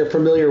 because they're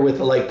familiar with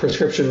like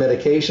prescription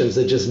medications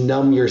that just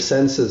numb your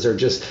senses or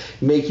just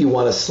make you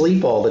want to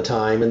sleep all the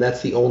time, and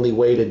that's the only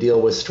way to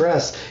deal with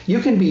stress. You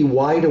can be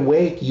wide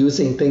awake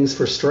using things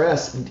for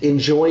stress,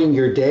 enjoying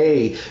your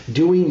day,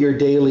 doing your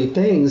daily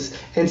things,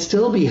 and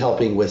still be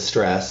helping with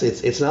stress.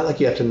 It's not like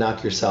you have to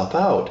knock yourself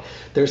out.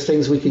 There's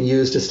things we can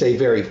use to stay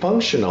very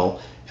functional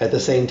at the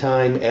same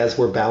time as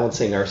we're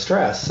balancing our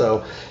stress.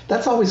 So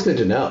that's always good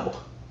to know.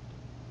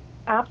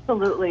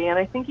 Absolutely. And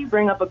I think you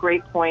bring up a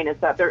great point, is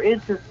that there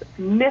is this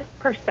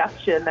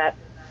misperception that,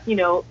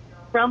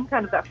 from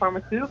kind of that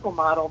pharmaceutical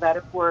model, that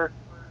if we're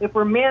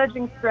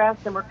managing stress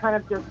and we're kind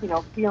of just,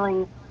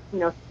 feeling,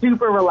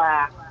 super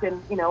relaxed,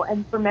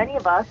 and for many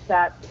of us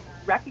that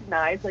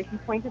recognize, like you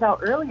pointed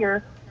out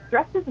earlier,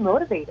 stress is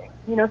motivating.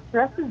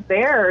 Stress is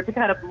there to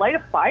kind of light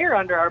a fire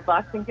under our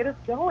butts and get us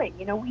going.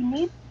 We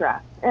need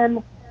stress.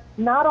 And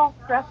not all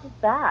stress is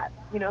bad.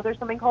 There's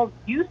something called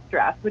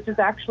eustress, which is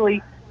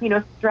actually,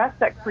 stress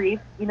that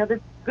creates, this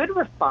good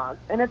response.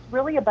 And it's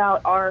really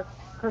about our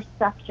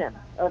perception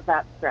of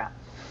that stress.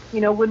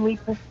 When we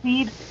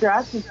perceive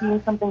stress as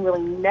being something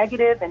really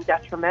negative and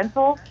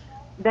detrimental,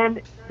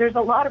 then there's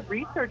a lot of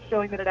research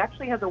showing that it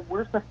actually has a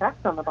worse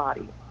effect on the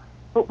body.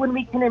 But when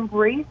we can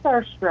embrace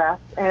our stress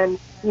and,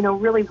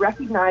 really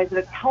recognize that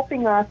it's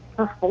helping us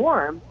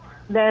perform,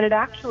 then it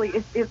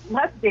actually is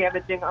less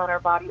damaging on our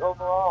body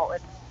overall.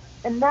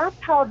 And that's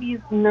how these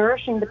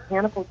nourishing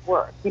botanicals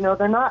work.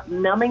 They're not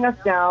numbing us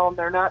down.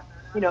 They're not,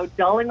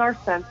 dulling our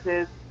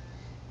senses.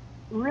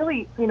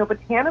 Really,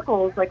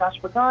 botanicals like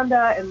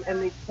ashwagandha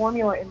and the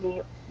formula in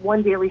the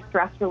one daily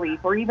stress relief,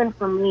 or even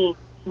for me,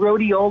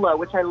 rhodiola,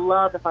 which I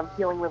love if I'm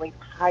feeling really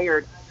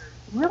tired,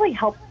 really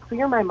helps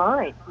clear my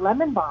mind.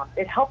 Lemon balm,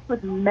 it helps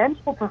with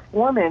mental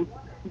performance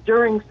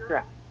during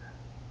stress.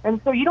 And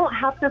so you don't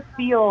have to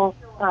feel,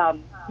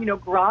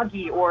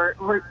 groggy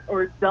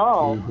or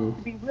dull to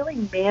be really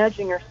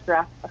managing your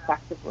stress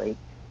effectively.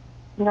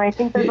 I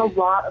think there's a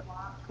lot of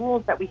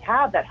tools that we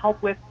have that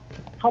help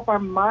our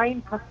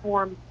mind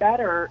perform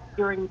better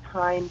during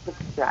times of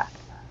stress.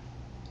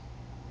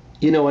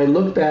 I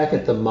look back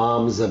at the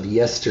moms of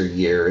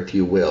yesteryear, if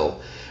you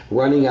will,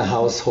 running a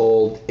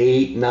household,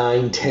 8,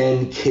 9,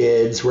 10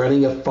 kids,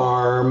 running a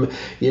farm,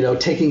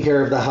 taking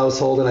care of the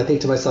household. And I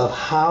think to myself,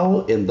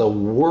 how in the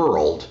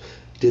world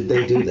did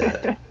they do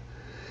that?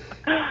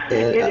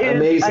 It is,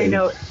 amazing. I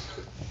know.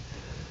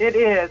 It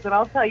is, and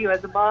I'll tell you,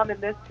 as a mom in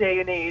this day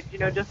and age,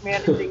 just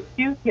managing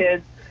two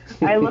kids,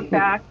 I look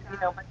back,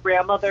 my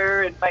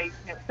grandmother and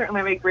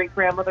certainly my great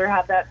grandmother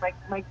had that.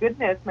 My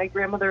goodness, my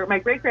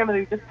great grandmother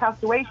who just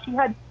passed away, she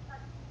had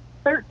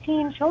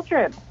 13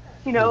 children.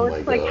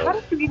 It's like, how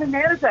did you even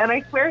manage that? And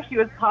I swear she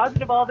was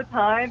positive all the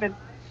time. And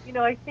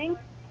I think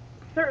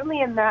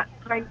certainly in that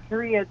time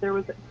period, there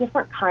was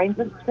different kinds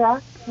of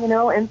stress,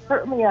 and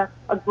certainly a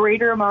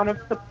greater amount of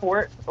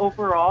support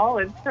overall.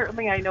 And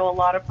certainly I know a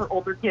lot of her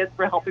older kids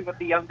were helping with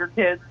the younger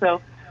kids.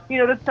 So,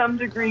 to some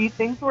degree,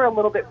 things were a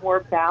little bit more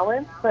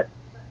balanced. But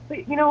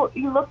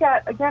you look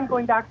at, again,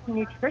 going back to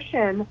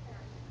nutrition,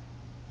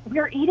 we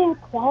were eating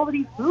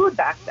quality food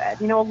back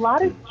then. A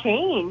lot has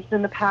changed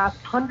in the past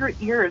 100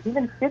 years,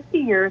 even 50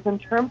 years, in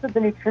terms of the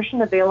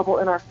nutrition available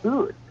in our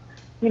food.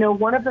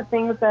 One of the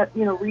things that,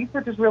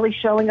 research is really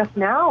showing us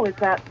now is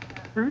that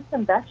fruits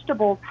and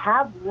vegetables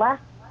have less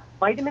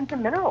vitamins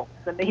and minerals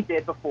than they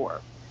did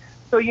before.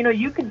 So,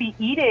 you could be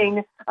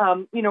eating,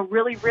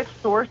 really rich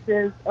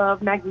sources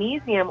of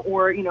magnesium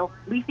or,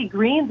 leafy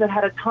greens that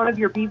had a ton of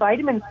your B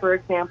vitamins, for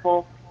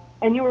example,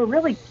 and you were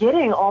really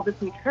getting all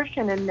this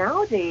nutrition. And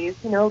nowadays,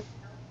 I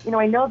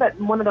know that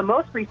one of the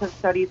most recent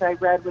studies I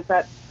read was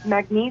that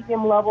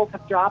magnesium levels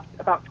have dropped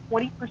about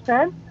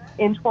 20%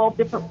 in 12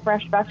 different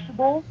fresh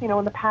vegetables, in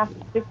the past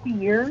 50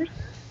 years.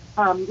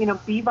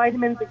 B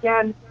vitamins,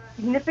 again,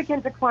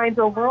 significant declines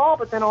overall,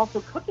 but then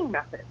also cooking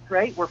methods,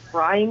 right? We're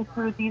frying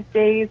food these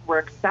days. We're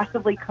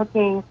excessively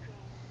cooking.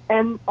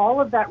 And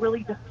all of that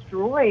really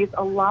destroys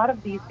a lot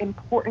of these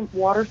important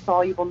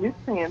water-soluble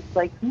nutrients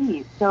like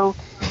these. So,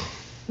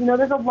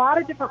 there's a lot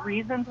of different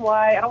reasons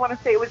why. I don't want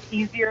to say it was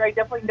easier. I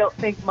definitely don't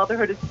think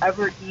motherhood is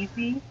ever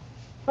easy.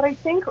 But I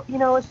think,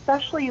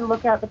 especially you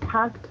look at the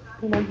past,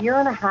 year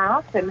and a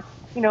half and,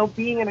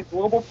 being in a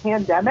global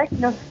pandemic,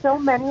 so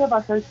many of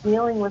us are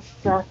dealing with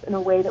stress in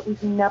a way that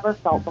we've never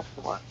felt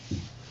before.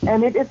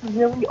 And it is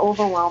really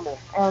overwhelming.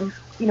 And,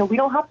 we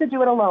don't have to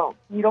do it alone.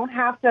 You don't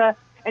have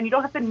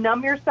to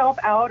numb yourself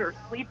out or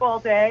sleep all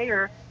day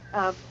or,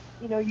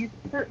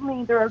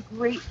 there are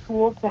great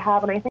tools to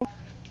have. And I think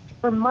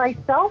for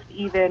myself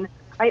even,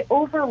 I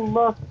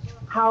overlooked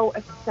how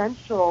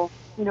essential,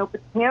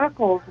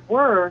 botanicals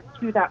were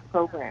to that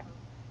program.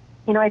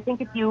 I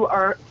think if you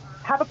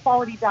have a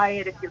quality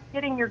diet, if you're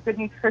getting your good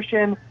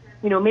nutrition,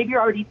 maybe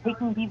you're already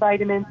taking B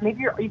vitamins,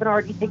 maybe you're even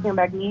already taking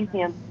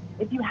magnesium.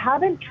 If you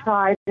haven't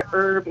tried the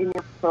herb in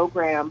your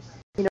program,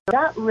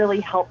 that really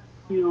helps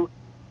to,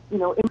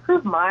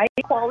 improve my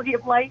quality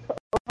of life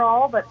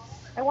overall. But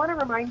I want to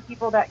remind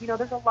people that,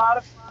 there's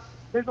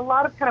a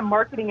lot of kind of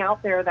marketing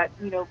out there that,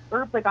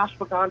 herbs like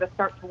ashwagandha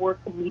start to work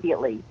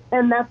immediately.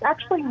 And that's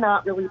actually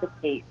not really the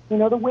case.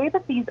 The way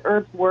that these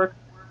herbs work,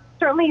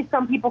 certainly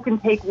some people can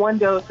take 1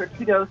 dose or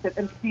 2 doses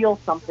and feel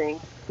something,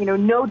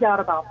 no doubt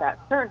about that.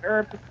 Certain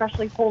herbs,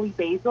 especially holy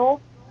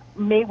basil,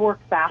 may work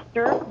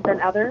faster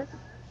than others.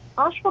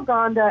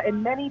 Ashwagandha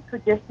and many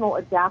traditional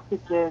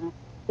adaptogens,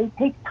 they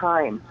take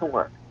time to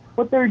work.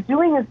 What they're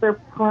doing is they're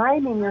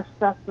priming your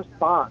stress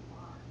response.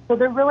 So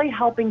they're really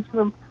helping to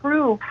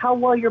improve how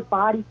well your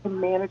body can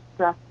manage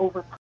stress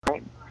over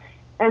time.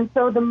 And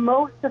so the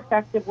most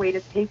effective way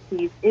to take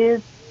these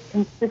is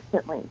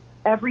consistently,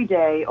 every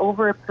day,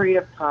 over a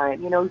period of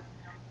time.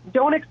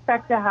 Don't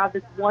expect to have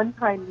this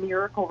one-time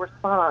miracle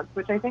response,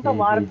 which I think a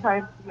lot of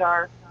times we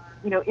are,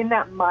 in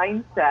that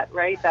mindset,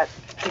 right? That,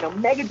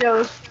 mega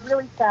dose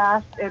really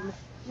fast. And,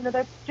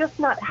 that's just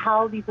not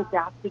how these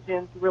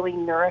adaptogens really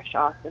nourish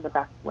us in the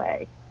best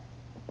way.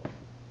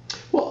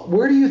 Well,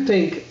 where do you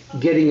think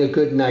getting a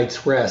good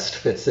night's rest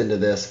fits into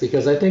this?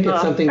 Because I think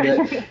it's something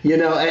that,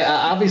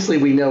 obviously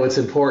we know it's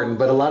important,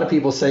 but a lot of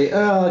people say,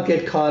 oh, I'll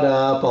get caught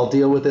up, I'll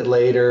deal with it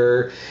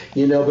later,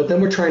 but then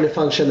we're trying to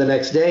function the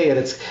next day. And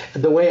it's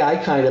the way I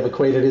kind of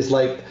equate it is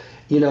like,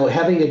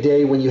 having a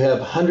day when you have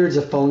hundreds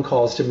of phone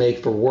calls to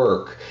make for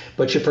work,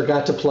 but you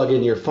forgot to plug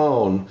in your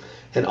phone.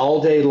 And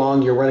all day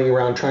long, you're running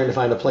around trying to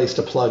find a place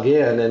to plug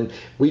in. And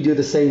we do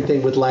the same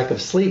thing with lack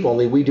of sleep,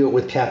 only we do it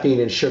with caffeine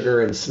and sugar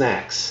and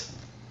snacks.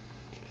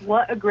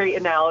 What a great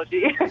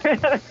analogy.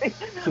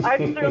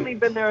 I've certainly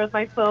been there with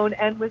my phone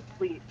and with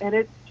sleep. And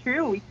it's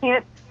true. You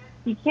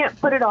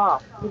can't put it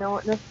off, and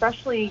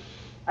especially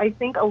I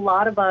think a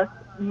lot of us,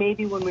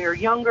 maybe when we were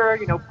younger,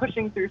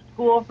 pushing through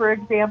school, for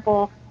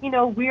example,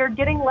 we are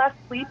getting less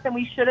sleep than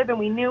we should have, and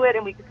we knew it,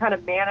 and we could kind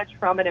of manage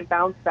from it and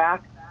bounce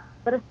back.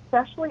 But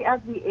especially as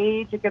we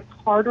age, it gets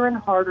harder and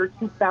harder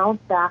to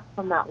bounce back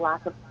from that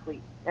lack of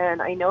sleep.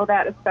 And I know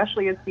that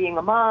especially as being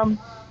a mom,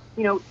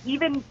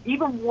 even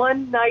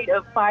one night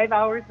of 5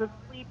 hours of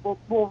sleep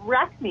will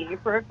wreck me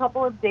for a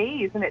couple of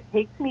days, and it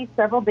takes me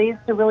several days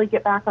to really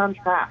get back on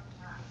track.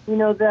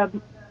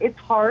 It's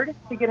hard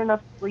to get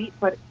enough sleep,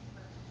 but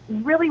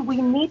really we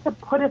need to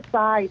put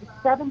aside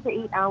 7 to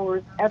 8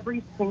 hours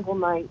every single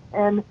night.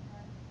 And,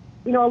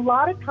 a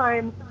lot of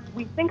times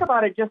we think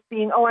about it just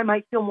being, I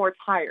might feel more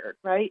tired,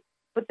 right?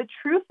 But the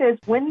truth is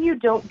when you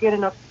don't get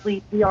enough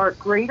sleep, you are at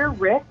greater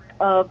risk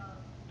of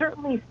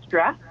certainly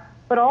stress,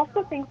 but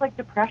also things like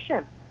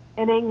depression.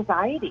 and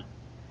anxiety.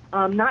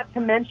 Not to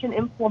mention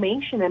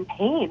inflammation and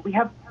pain. We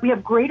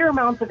have greater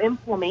amounts of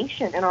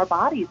inflammation in our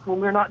bodies when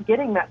we're not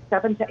getting that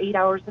 7 to 8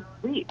 hours of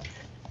sleep.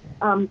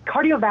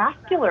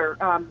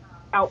 Cardiovascular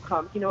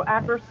outcomes,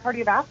 adverse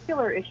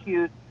cardiovascular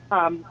issues,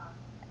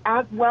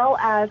 as well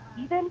as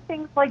even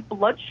things like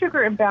blood sugar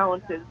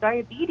imbalances,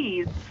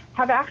 diabetes,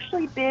 have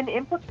actually been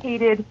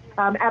implicated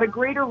at a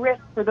greater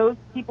risk for those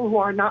people who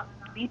are not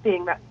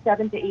sleeping that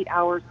 7 to 8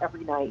 hours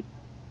every night.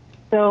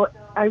 So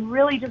I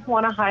really just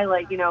want to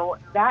highlight,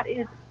 that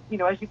is,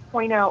 as you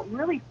point out,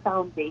 really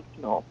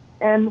foundational.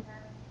 And,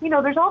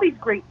 there's all these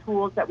great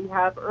tools that we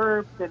have,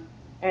 herbs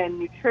and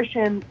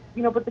nutrition,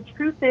 but the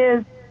truth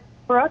is,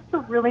 for us to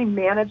really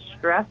manage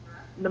stress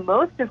the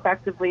most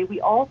effectively, we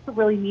also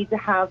really need to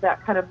have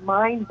that kind of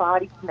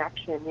mind-body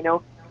connection.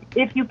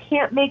 If you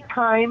can't make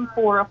time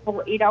for a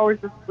full 8 hours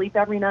of sleep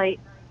every night,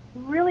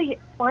 really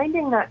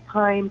finding that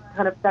time,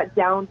 kind of that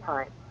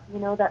downtime,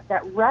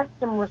 that rest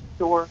and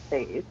restore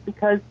phase,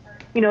 because,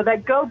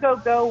 that go, go,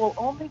 go will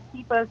only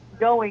keep us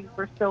going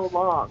for so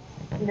long.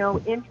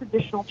 In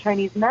traditional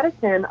Chinese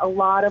medicine, a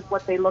lot of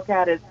what they look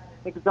at is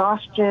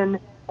exhaustion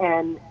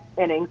and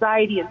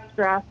anxiety and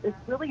stress is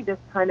really this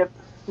kind of,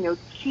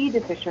 qi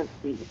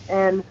deficiency,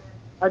 and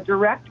a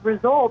direct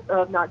result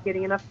of not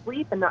getting enough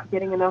sleep and not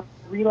getting enough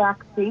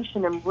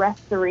relaxation and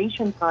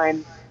restoration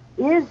time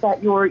is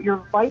that your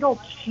vital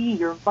qi,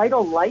 your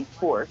vital life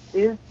force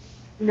is,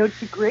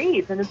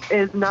 degrades and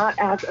is not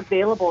as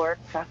available or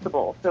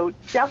accessible. So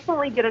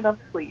definitely get enough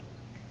sleep.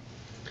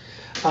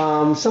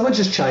 Someone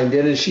just chimed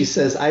in and she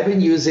says, I've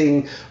been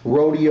using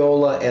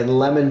rhodiola and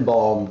lemon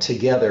balm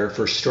together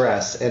for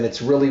stress, and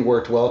it's really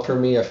worked well for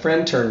me. A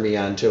friend turned me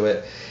onto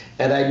it,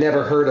 and I'd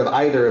never heard of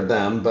either of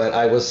them, but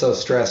I was so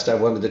stressed I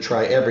wanted to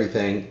try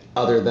everything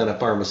other than a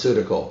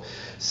pharmaceutical.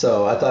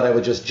 So I thought I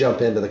would just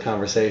jump into the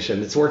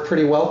conversation. It's worked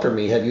pretty well for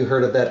me. Have you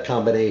heard of that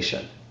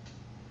combination?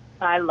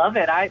 I love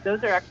it.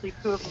 Those are actually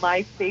two of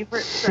my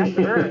favorite stress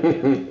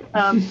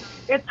herbs.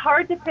 It's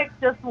hard to pick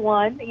just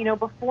one.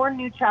 Before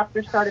New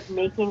Chapter started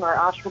making our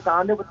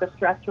ashwagandha with the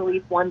Stress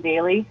Relief One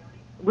Daily,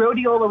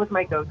 rhodiola was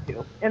my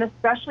go-to. And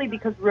especially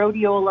because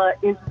rhodiola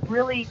is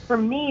really, for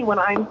me, when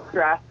I'm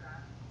stressed,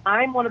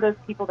 I'm one of those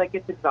people that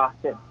gets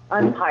exhausted.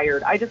 I'm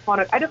tired. I just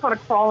want to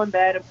crawl in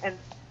bed and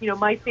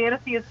my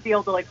fantasy is to be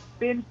able to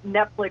binge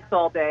Netflix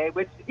all day,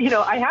 which,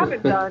 I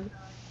haven't done.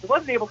 I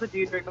wasn't able to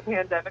do during the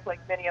pandemic like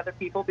many other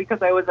people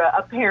because I was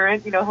a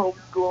parent,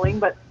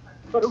 homeschooling. But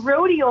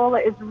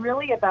rhodiola is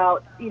really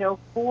about,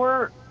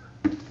 for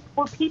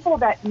people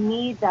that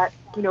need that,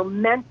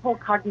 mental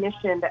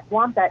cognition, that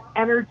want that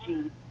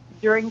energy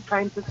during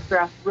times of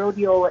stress,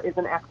 rhodiola is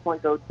an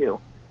excellent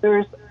go-to.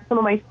 There's some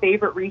of my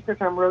favorite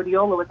research on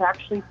rhodiola was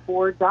actually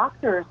for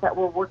doctors that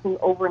were working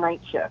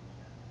overnight shifts.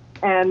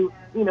 And,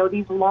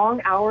 these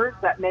long hours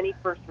that many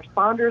first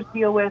responders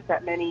deal with,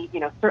 that many,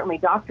 certainly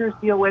doctors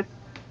deal with,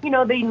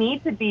 they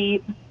need to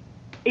be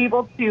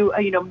able to,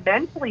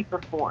 mentally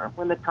perform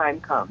when the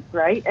time comes,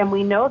 right? And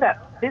we know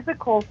that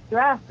physical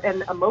stress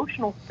and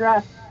emotional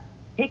stress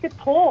take a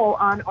toll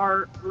on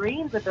our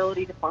brain's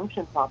ability to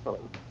function properly,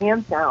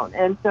 hands down.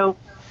 And so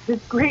this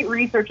great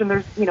research, and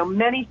there's,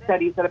 many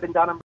studies that have been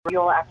done on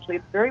rhodiola, actually,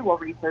 it's very well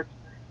researched.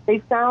 They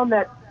found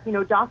that,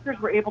 doctors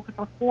were able to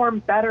perform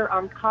better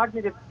on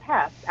cognitive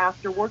tests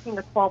after working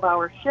a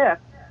 12-hour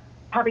shift,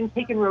 having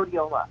taken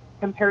rhodiola,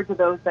 compared to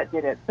those that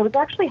didn't. So it's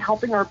actually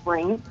helping our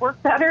brains work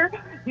better,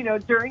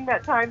 during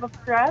that time of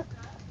stress.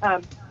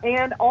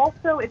 And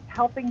also it's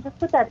helping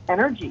just with that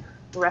energy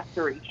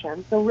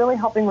restoration. So really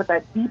helping with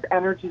that deep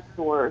energy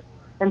stores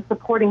and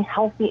supporting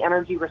healthy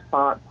energy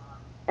response.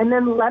 And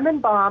then lemon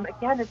balm,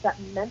 again, is that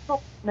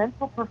mental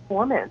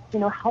performance,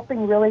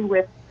 helping really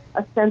with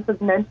a sense of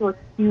mental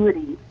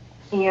acuity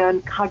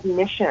and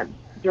cognition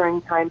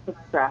during times of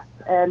stress.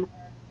 And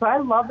so I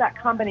love that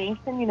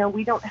combination.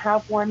 We don't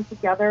have one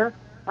together.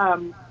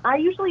 I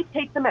usually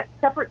take them at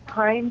separate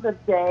times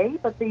of day,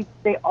 but they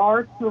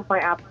are two of my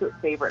absolute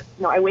favorites.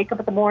 I wake up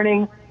in the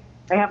morning,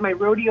 I have my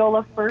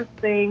rhodiola first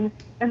thing,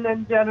 and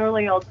then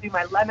generally I'll do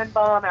my lemon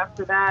balm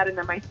after that, and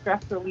then my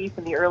stress relief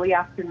in the early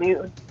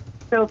afternoon.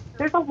 So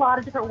there's a lot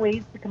of different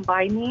ways to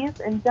combine these,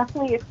 and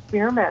definitely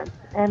experiment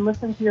and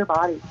listen to your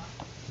body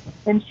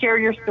and share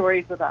your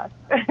stories with us.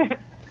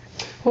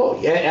 Well,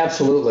 yeah,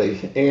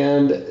 absolutely.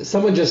 And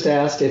someone just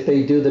asked if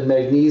they do the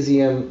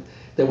magnesium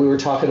that we were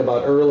talking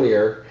about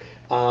earlier,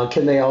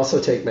 can they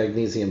also take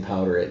magnesium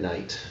powder at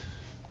night?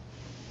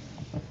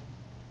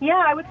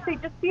 Yeah, I would say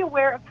just be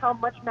aware of how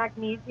much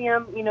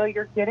magnesium,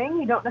 you're getting.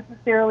 You don't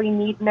necessarily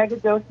need mega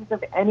doses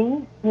of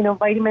any,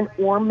 vitamin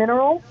or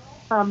mineral.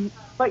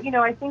 But,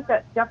 I think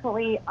that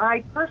definitely,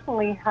 I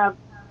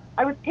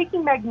was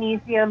taking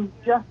magnesium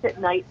just at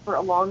night for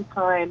a long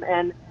time,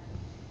 and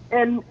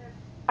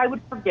I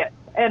would forget.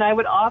 And I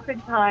would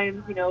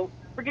oftentimes,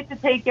 forget to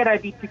take it.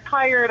 I'd be too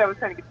tired. I was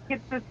trying to get the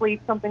kids to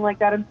sleep, something like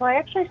that. And so I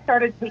actually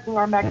started taking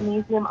our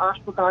magnesium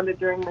ashwagandha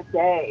during the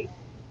day.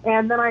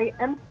 And then I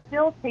am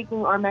still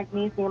taking our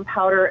magnesium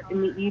powder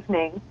in the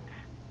evening.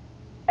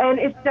 And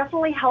it's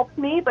definitely helped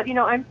me, but,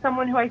 I'm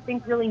someone who I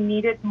think really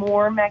needed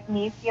more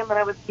magnesium than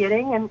I was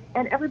getting,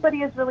 and everybody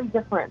is really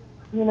different.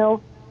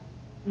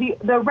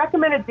 The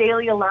recommended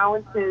daily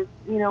allowances,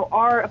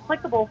 are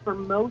applicable for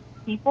most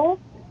people,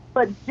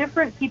 but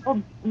different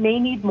people may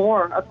need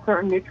more of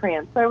certain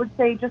nutrients. So I would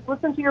say just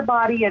listen to your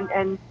body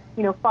and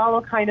follow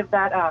kind of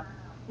that,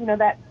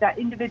 that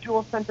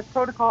individual sense of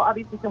protocol.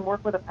 Obviously, you can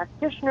work with a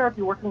practitioner if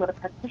you're working with a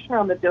practitioner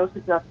on the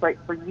dosage that's right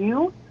for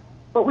you.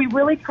 But we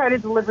really try to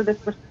deliver this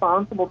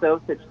responsible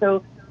dosage.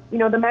 So,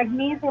 the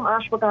magnesium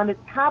ashwagandha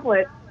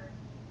tablet,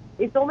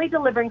 it's only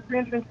delivering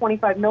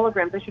 325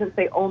 milligrams. I shouldn't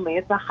say only.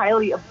 It's a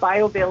highly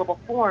bioavailable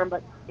form,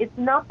 but it's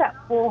not that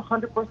full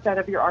 100%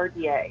 of your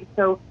RDA.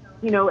 So,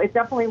 it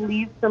definitely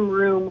leaves some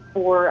room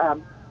for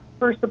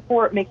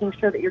support, making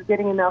sure that you're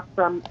getting enough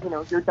from,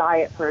 your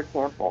diet, for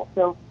example.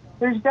 So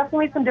there's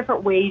definitely some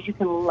different ways you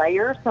can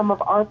layer some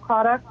of our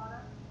products.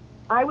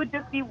 I would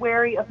just be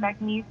wary of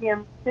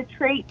magnesium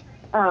citrate,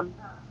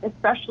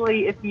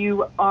 especially if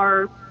you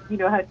are,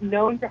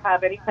 known to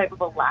have any type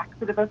of a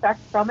laxative effect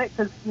from it.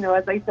 Because,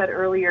 as I said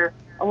earlier,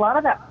 a lot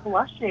of that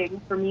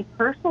flushing, for me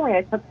personally,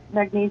 I took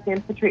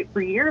magnesium citrate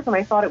for years and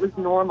I thought it was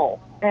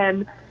normal.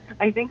 And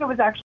I think I was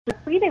actually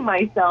depleting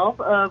myself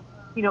of,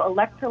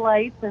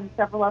 electrolytes and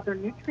several other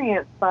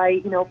nutrients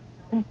by,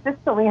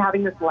 consistently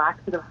having this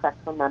laxative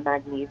effect from that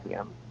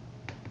magnesium.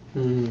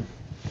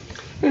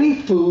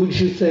 Any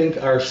foods you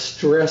think are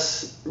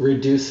stress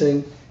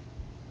reducing?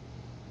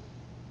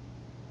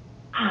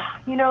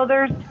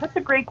 That's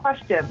a great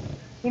question.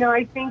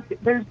 I think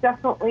there's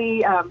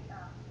definitely from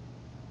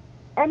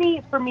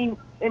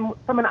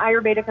an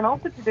Ayurvedic and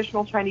also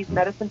traditional Chinese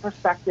medicine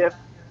perspective,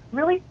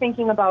 really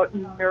thinking about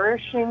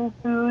nourishing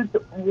foods,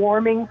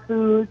 warming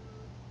foods.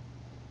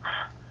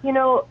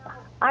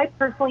 I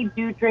personally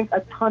do drink a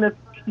ton of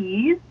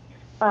teas,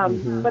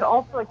 but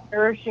also like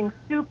nourishing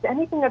soups,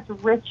 anything that's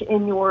rich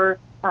in your,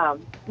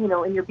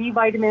 in your B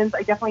vitamins.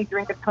 I definitely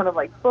drink a ton of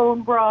like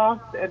bone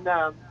broth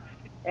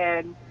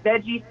and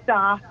veggie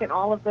stock and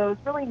all of those,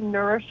 really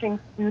nourishing,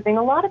 soothing.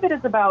 A lot of it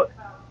is about,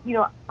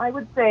 I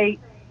would say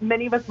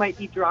many of us might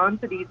be drawn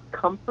to these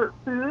comfort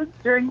foods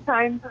during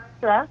times of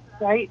stress,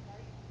 right?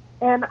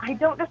 And I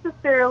don't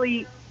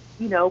necessarily,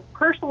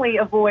 personally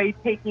avoid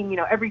taking,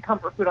 every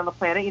comfort food on the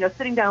planet.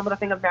 Sitting down with a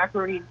thing of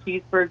macaroni and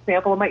cheese, for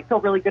example, it might feel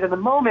really good in the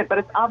moment, but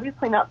it's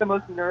obviously not the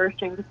most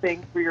nourishing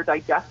thing for your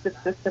digestive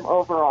system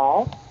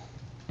overall.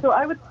 So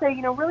I would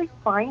say, really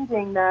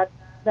finding that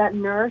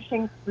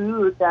nourishing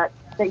food that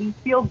you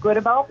feel good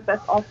about, but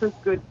that's also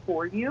good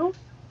for you.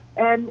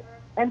 And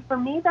for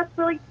me, that's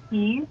really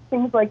key.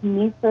 Things like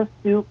miso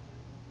soup,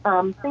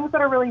 things that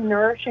are really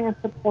nourishing and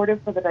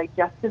supportive for the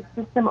digestive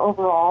system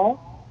overall.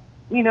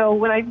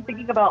 When I'm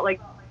thinking about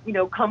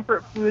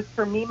comfort foods,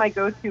 for me, my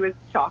go-to is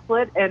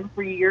chocolate. And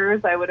for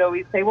years, I would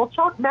always say, well,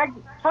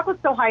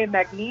 chocolate's so high in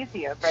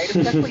magnesium, right?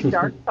 Especially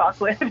dark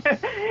chocolate.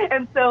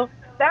 And so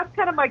that's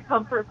kind of my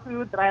comfort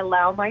food that I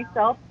allow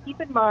myself.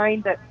 Keep in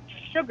mind that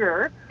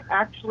sugar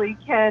actually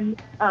can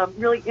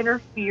really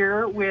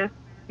interfere with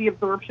the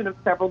absorption of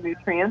several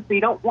nutrients. So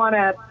you don't want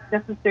to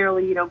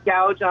necessarily,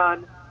 gouge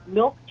on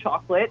milk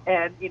chocolate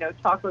and,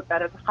 chocolate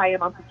that has high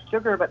amounts of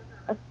sugar, but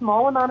a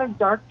small amount of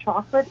dark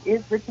chocolate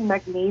is rich in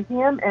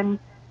magnesium and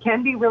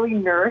can be really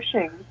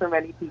nourishing for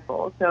many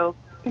people. So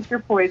pick your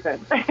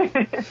poison.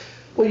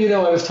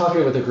 Well, I was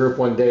talking with a group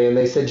one day and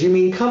they said, you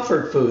mean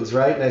comfort foods,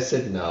 right? And I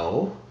said,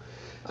 no.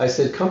 I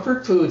said,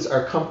 comfort foods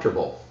are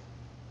comfortable.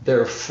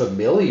 They're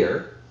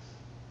familiar,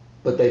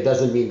 but that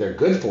doesn't mean they're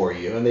good for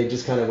you. And they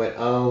just kind of went,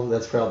 oh,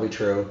 that's probably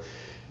true.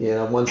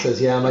 One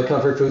says, yeah, my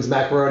comfort food's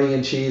macaroni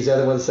and cheese. The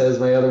other one says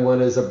my other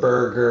one is a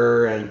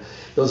burger, and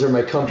those are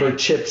my comfort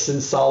chips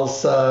and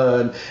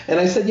salsa. And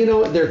I said,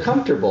 they're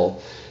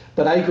comfortable.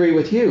 But I agree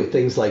with you.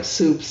 Things like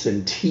soups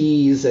and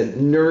teas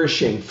and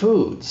nourishing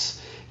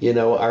foods,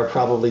 are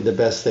probably the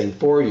best thing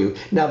for you.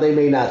 Now, they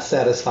may not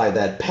satisfy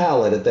that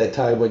palate at that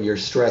time when you're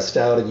stressed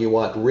out and you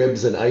want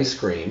ribs and ice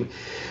cream.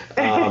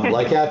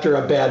 Like after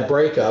a bad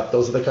breakup,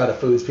 those are the kind of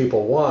foods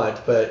people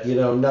want. But,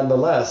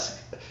 nonetheless,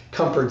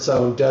 comfort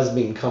zone does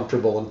mean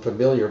comfortable and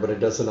familiar, but it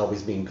doesn't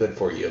always mean good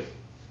for you.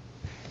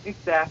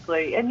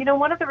 Exactly. And,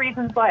 one of the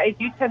reasons why I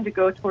do tend to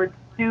go towards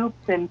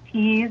soups and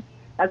teas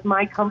as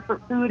my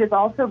comfort food is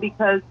also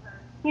because,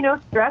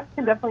 stress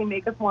can definitely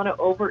make us want to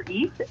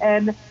overeat.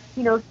 And,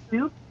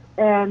 soups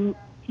and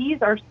teas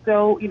are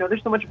so,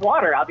 there's so much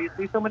water,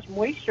 obviously, so much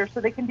moisture,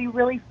 so they can be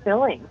really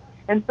filling.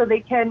 And so they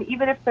can,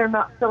 even if they're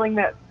not filling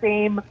that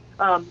same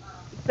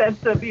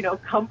sense of,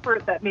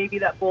 comfort that maybe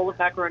that bowl of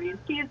macaroni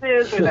and cheese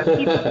is or that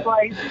pizza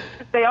slice,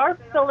 they are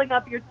filling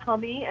up your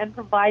tummy and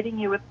providing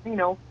you with,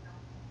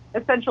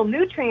 essential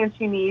nutrients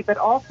you need, but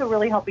also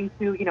really helping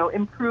to,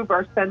 improve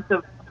our sense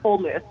of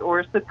fullness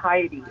or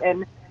satiety.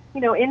 And,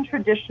 in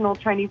traditional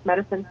Chinese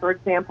medicine, for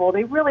example,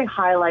 they really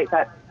highlight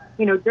that,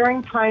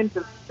 during times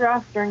of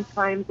stress, during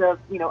times of,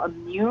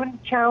 immune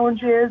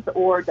challenges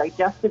or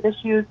digestive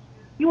issues,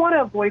 you want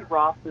to avoid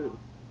raw foods.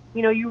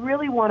 You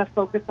really want to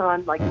focus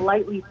on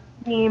lightly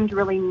steamed,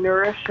 really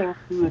nourishing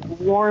foods,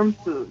 warm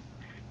foods.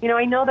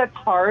 I know that's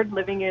hard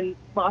living in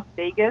Las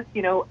Vegas.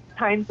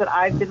 Times that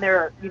I've been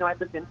there, I've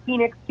lived in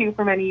Phoenix too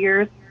for many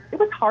years. It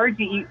was hard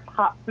to eat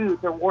hot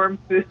foods or warm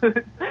foods.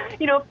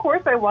 Of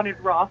course I wanted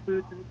raw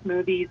foods and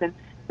smoothies. And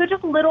so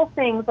just little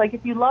things, like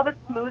if you love a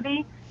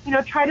smoothie,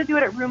 try to do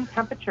it at room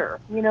temperature.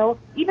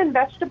 Even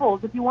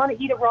vegetables, if you want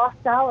to eat a raw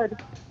salad,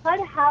 try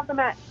to have them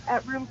at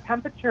room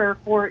temperature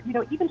for,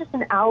 even just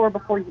an hour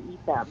before you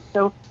eat them.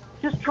 So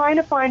just trying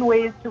to find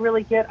ways to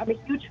really I'm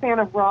a huge fan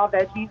of raw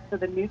veggies for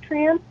the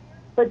nutrients,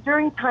 but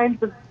during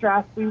times of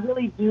stress, we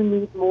really do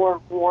need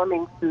more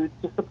warming foods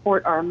to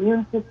support our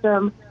immune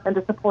system and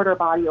to support our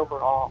body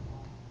overall.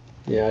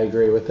 Yeah, I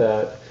agree with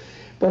that.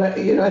 But,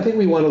 I think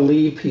we want to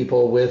leave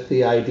people with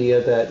the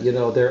idea that,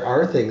 there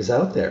are things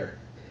out there.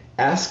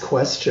 Ask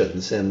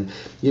questions and,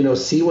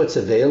 see what's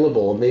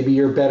available. Maybe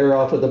you're better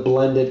off with a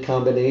blended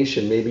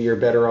combination. Maybe you're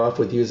better off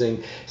with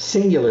using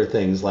singular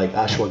things like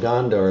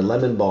ashwagandha or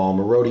lemon balm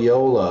or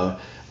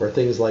rhodiola or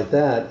things like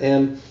that.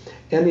 And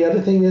the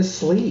other thing is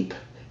sleep.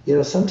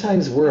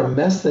 Sometimes we're a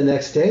mess the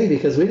next day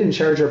because we didn't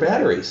charge our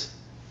batteries.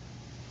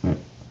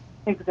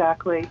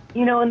 Exactly.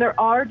 And there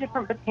are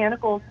different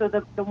botanicals. So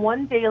the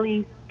One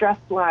Daily Stress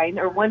line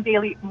or One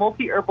Daily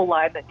multi-herbal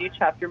line that New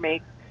Chapter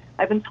makes,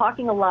 I've been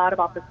talking a lot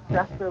about the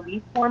stress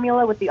relief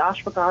formula with the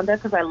ashwagandha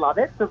because I love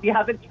it. So if you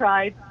haven't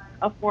tried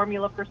a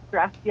formula for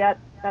stress yet,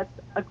 that's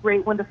a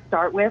great one to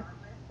start with.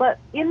 But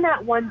in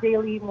that One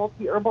Daily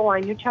multi-herbal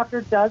line, New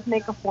Chapter does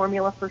make a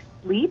formula for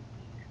sleep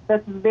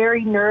that's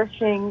very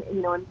nourishing,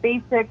 and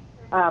basic.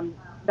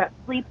 That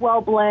Sleep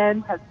Well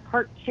blend has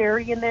tart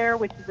cherry in there,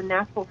 which is a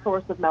natural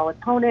source of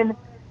melatonin.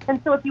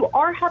 And so if you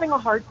are having a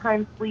hard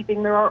time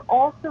sleeping, there are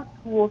also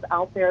tools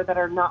out there that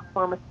are not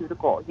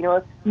pharmaceutical.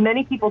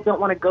 Many people don't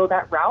want to go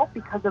that route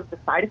because of the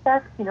side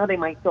effects. They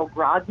might feel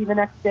groggy the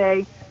next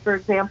day, for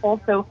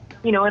example. So,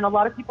 and a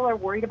lot of people are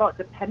worried about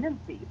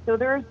dependency. So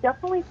there's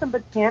definitely some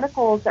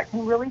botanicals that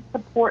can really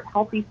support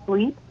healthy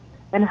sleep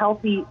and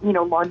healthy,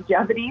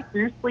 longevity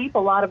through sleep. A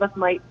lot of us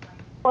might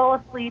fall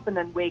asleep and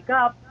then wake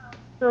up.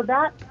 So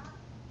that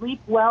Sleep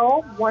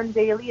Well One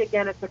Daily,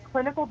 again, it's a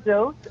clinical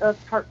dose of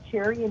tart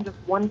cherry in just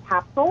one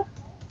capsule.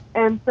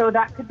 And so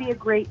that could be a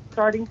great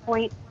starting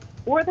point.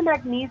 Or the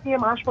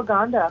magnesium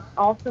ashwagandha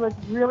also has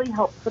really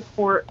helped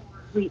support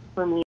sleep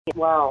for me as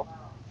well.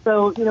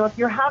 So, if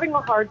you're having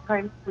a hard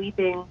time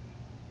sleeping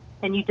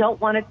and you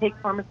don't want to take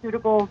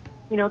pharmaceuticals,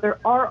 there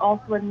are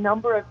also a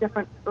number of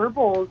different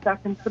herbals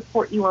that can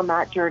support you on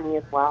that journey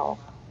as well.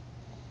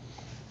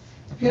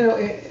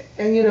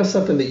 And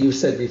something that you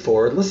said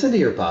before, listen to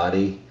your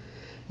body.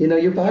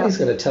 Your body's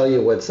going to tell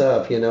you what's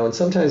up, and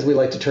sometimes we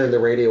like to turn the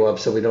radio up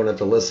so we don't have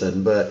to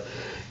listen. But,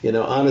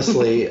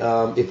 honestly,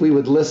 if we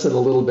would listen a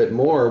little bit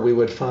more, we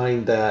would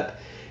find that,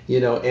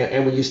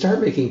 and when you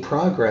start making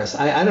progress,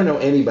 I don't know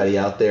anybody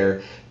out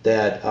there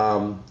that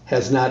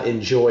has not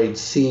enjoyed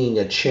seeing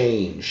a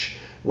change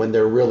when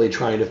they're really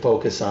trying to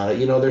focus on it.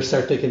 They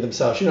start thinking to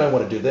themselves, I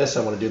want to do this,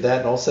 I want to do that,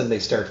 and all of a sudden they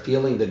start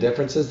feeling the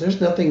differences.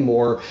 There's nothing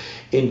more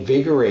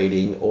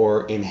invigorating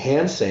or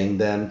enhancing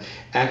than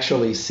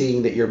actually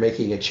seeing that you're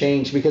making a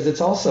change, because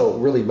it's also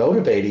really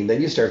motivating.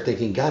 Then you start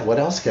thinking, God, what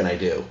else can I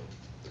do?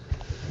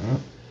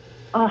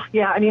 Oh,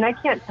 yeah. I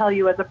can't tell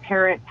you as a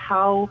parent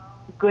how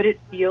good it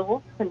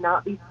feels to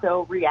not be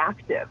so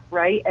reactive,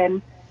 right?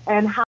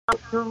 And how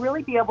to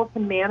really be able to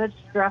manage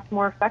stress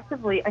more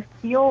effectively. I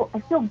feel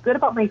good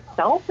about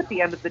myself at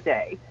the end of the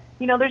day.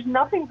 There's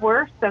nothing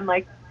worse than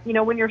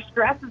when your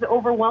stress is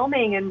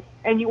overwhelming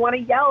and you want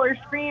to yell or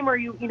scream or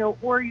you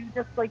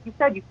just, like you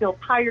said, you feel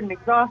tired and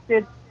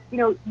exhausted.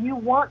 You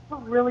want to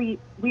really,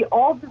 we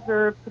all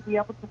deserve to be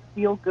able to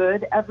feel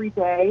good every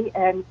day.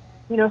 And,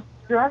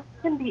 stress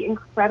can be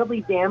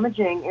incredibly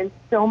damaging in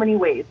so many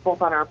ways,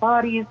 both on our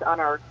bodies, on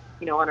our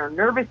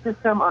nervous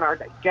system, on our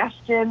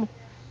digestion.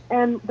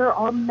 And there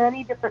are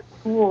many different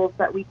tools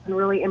that we can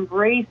really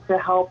embrace to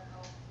help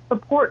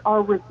support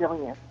our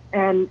resilience.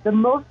 And the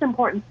most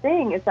important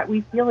thing is that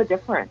we feel a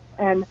difference.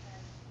 And,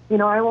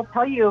 I will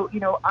tell you,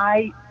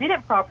 I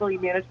didn't properly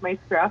manage my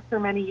stress for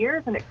many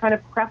years, and it kind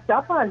of crept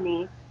up on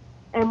me.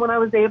 And when I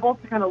was able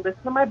to kind of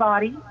listen to my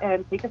body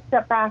and take a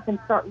step back and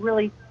start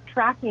really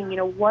tracking,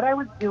 what I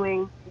was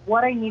doing,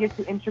 what I needed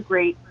to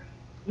integrate,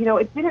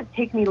 it didn't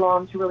take me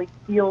long to really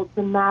feel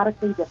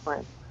dramatically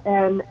different.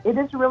 And it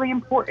is really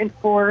important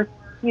for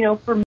me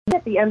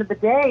at the end of the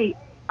day,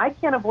 I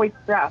can't avoid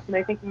stress. And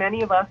I think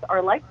many of us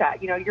are like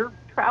that. You're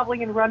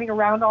traveling and running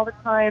around all the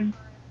time.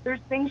 There's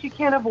things you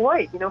can't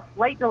avoid,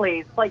 flight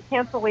delays, flight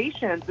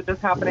cancellations, which is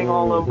happening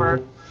all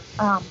over.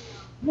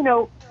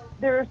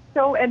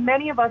 And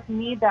many of us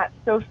need that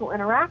social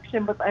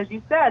interaction, but as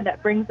you said,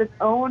 that brings its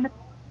own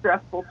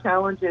stressful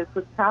challenges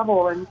with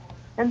travel. And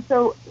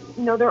so,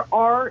 there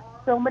are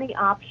so many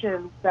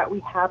options that we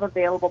have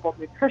available both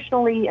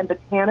nutritionally and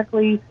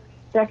botanically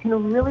that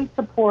can really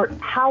support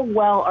how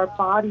well our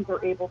bodies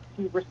are able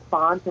to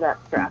respond to that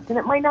stress. And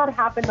it might not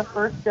happen the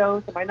first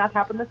dose, it might not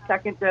happen the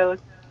second dose,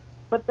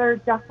 but there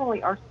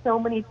definitely are so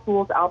many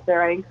tools out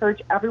there. I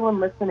encourage everyone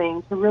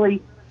listening to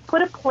really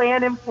put a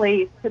plan in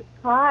place to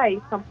try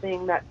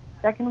something that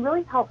that can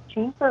really help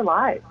change their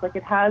lives, like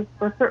it has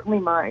for certainly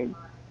mine.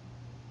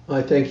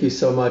 I thank you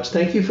so much.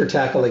 Thank you for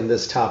tackling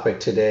this topic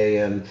today,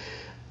 and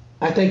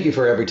I thank you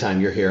for every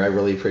time you're here. I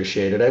really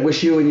appreciate it. I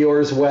wish you and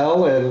yours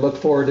well, and look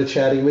forward to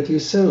chatting with you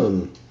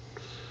soon.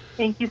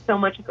 Thank you so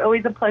much. It's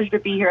always a pleasure to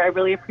be here. I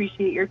really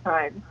appreciate your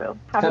time. So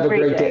have a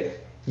great day.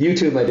 You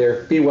too, my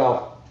dear. Be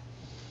well.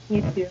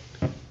 You too.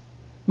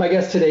 My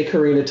guest today,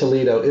 Karina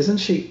Toledo. Isn't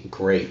she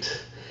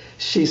great?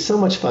 She's so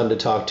much fun to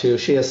talk to.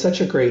 She has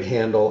such a great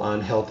handle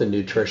on health and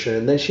nutrition,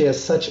 and then she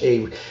has such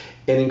an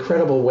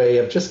incredible way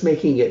of just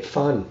making it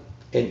fun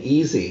and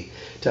easy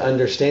to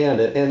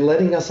understand it, and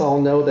letting us all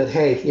know that,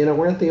 hey,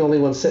 we're not the only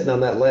ones sitting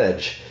on that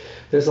ledge.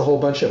 There's a whole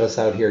bunch of us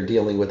out here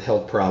dealing with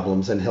health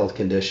problems and health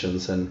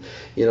conditions, and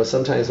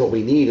sometimes what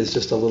we need is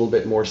just a little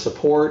bit more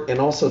support, and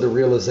also the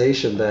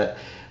realization that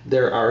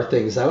there are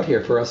things out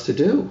here for us to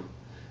do,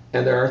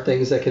 and there are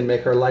things that can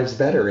make our lives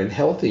better and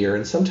healthier,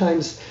 and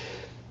sometimes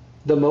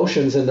the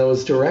motions in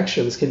those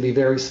directions can be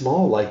very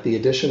small, like the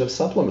addition of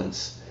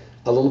supplements,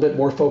 a little bit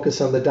more focus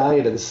on the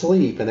diet and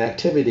sleep and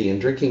activity and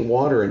drinking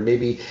water, and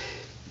maybe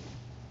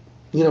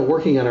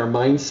working on our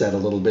mindset a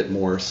little bit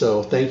more.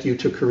 So thank you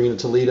to Karina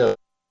Toledo.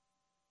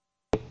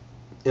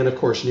 And of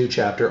course, New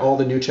Chapter. All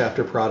the New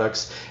Chapter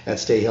products at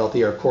Stay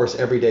Healthy are, of course,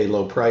 everyday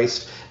low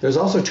priced. There's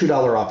also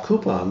 $2 off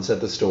coupons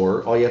at the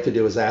store. All you have to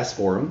do is ask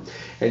for them,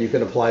 and you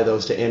can apply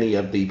those to any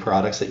of the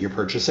products that you're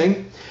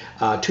purchasing.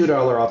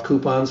 $2 off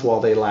coupons while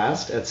they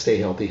last at Stay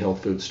Healthy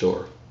Health Food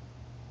Store.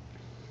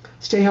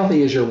 Stay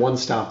Healthy is your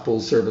one-stop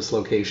full-service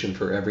location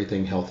for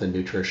everything health and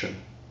nutrition.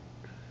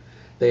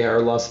 They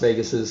are Las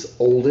Vegas's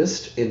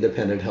oldest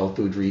independent health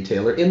food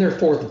retailer, in their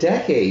 4th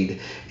decade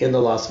in the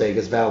Las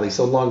Vegas Valley.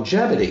 So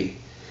longevity,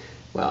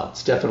 well,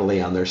 it's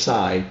definitely on their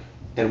side.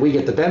 And we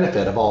get the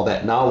benefit of all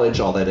that knowledge,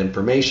 all that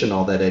information,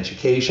 all that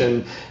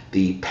education,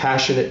 the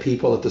passionate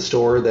people at the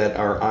store that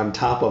are on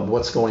top of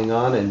what's going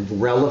on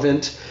and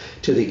relevant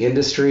to the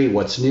industry,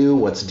 what's new,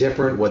 what's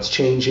different, what's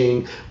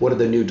changing, what are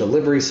the new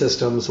delivery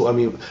systems. I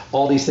mean,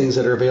 all these things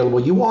that are available.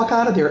 You walk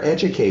out of there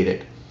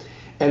educated.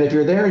 And if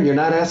you're there and you're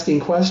not asking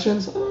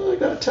questions, I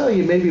got to tell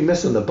you, maybe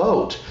missing the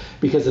boat,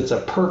 because it's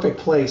a perfect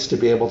place to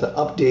be able to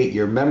update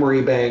your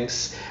memory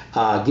banks,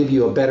 give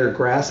you a better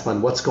grasp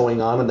on what's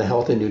going on in the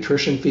health and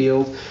nutrition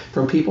field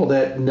from people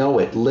that know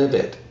it, live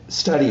it,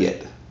 study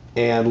it,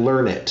 and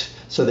learn it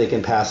so they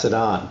can pass it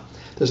on.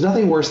 There's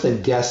nothing worse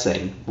than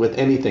guessing with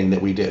anything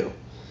that we do.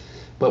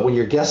 But when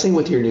you're guessing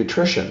with your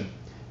nutrition,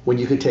 when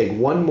you could take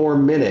one more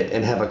minute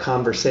and have a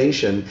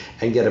conversation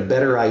and get a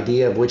better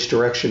idea of which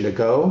direction to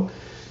go,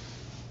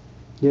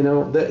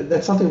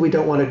 that's something we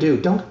don't want to do.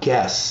 Don't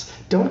guess.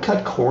 Don't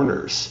cut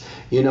corners.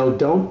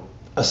 Don't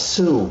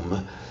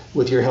assume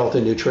with your health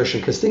and nutrition,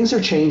 because things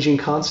are changing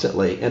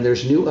constantly, and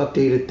there's new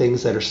updated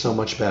things that are so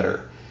much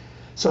better.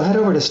 So head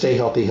over to Stay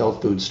Healthy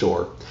Health Food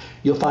Store.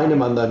 You'll find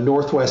them on the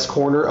northwest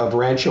corner of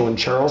Rancho and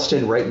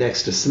Charleston, right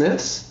next to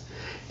Smith's.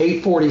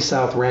 840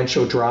 South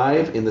Rancho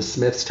Drive in the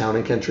Smith's Town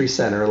and Country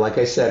Center. Like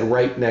I said,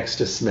 right next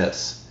to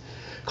Smith's.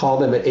 Call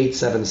them at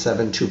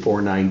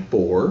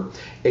 877-2494,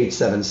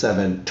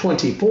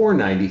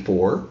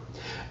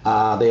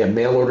 877-2494. They have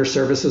mail order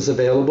services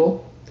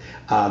available.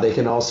 They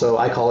can also,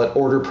 I call it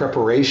order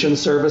preparation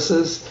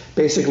services.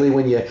 Basically,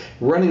 when you're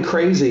running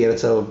crazy and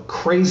it's a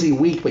crazy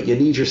week, but you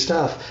need your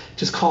stuff,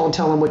 just call and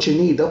tell them what you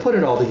need. They'll put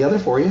it all together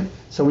for you.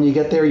 So when you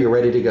get there, you're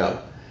ready to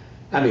go.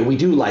 I mean, we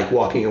do like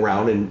walking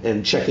around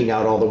and checking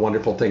out all the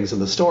wonderful things in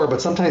the store,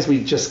 but sometimes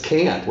we just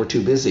can't. We're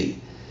too busy.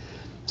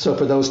 So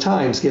for those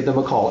times, give them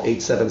a call,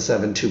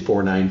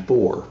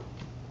 877-2494.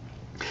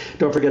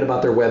 Don't forget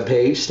about their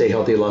webpage,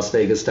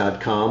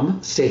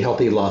 stayhealthylasvegas.com,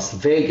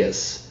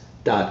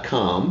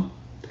 stayhealthylasvegas.com.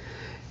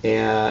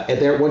 And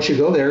there, once you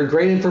go there,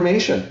 great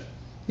information.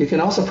 You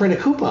can also print a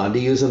coupon to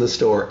use in the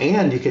store,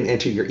 and you can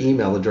enter your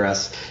email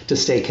address to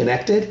stay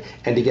connected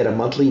and to get a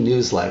monthly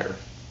newsletter.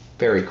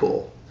 Very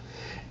cool.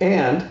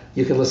 And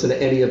you can listen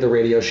to any of the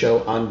radio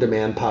show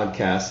on-demand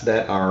podcasts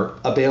that are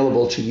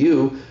available to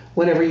you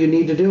whenever you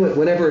need to do it,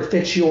 whenever it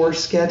fits your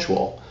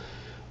schedule.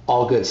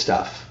 All good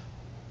stuff.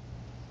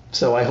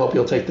 So I hope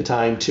you'll take the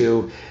time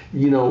to,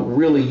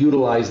 really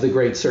utilize the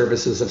great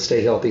services of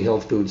Stay Healthy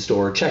Health Food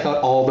Store. Check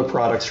out all the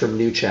products from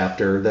New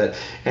Chapter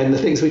and the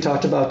things we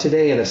talked about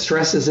today. And if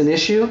stress is an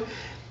issue,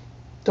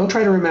 don't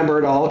try to remember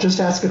it all. Just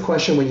ask a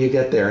question when you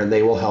get there, and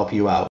they will help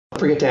you out. Don't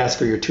forget to ask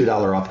for your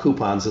 $2 off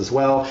coupons as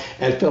well,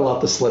 and fill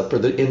out the slip for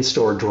the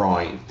in-store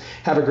drawing.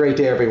 Have a great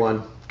day,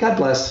 everyone. God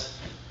bless.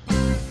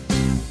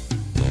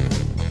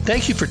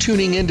 Thank you for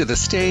tuning in to the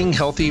Staying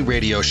Healthy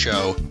radio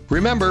show.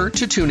 Remember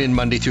to tune in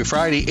Monday through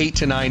Friday, 8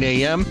 to 9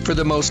 a.m. for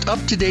the most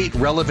up-to-date,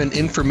 relevant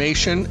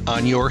information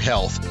on your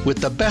health, with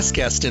the best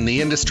guest in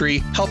the industry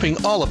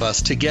helping all of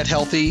us to get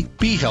healthy,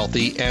 be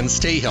healthy, and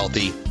stay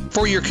healthy.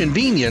 For your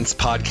convenience,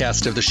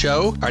 podcasts of the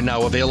show are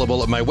now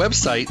available at my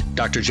website,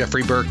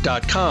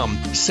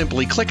 drjeffreyburke.com.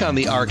 Simply click on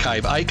the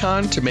archive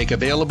icon to make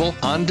available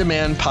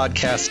on-demand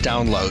podcast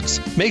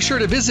downloads. Make sure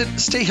to visit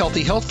Stay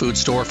Healthy Health Food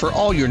Store for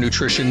all your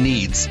nutrition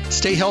needs.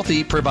 Stay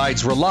Healthy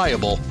provides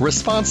reliable,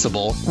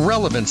 responsible,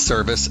 relevant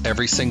service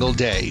every single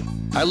day.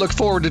 I look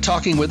forward to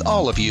talking with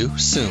all of you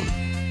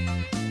soon.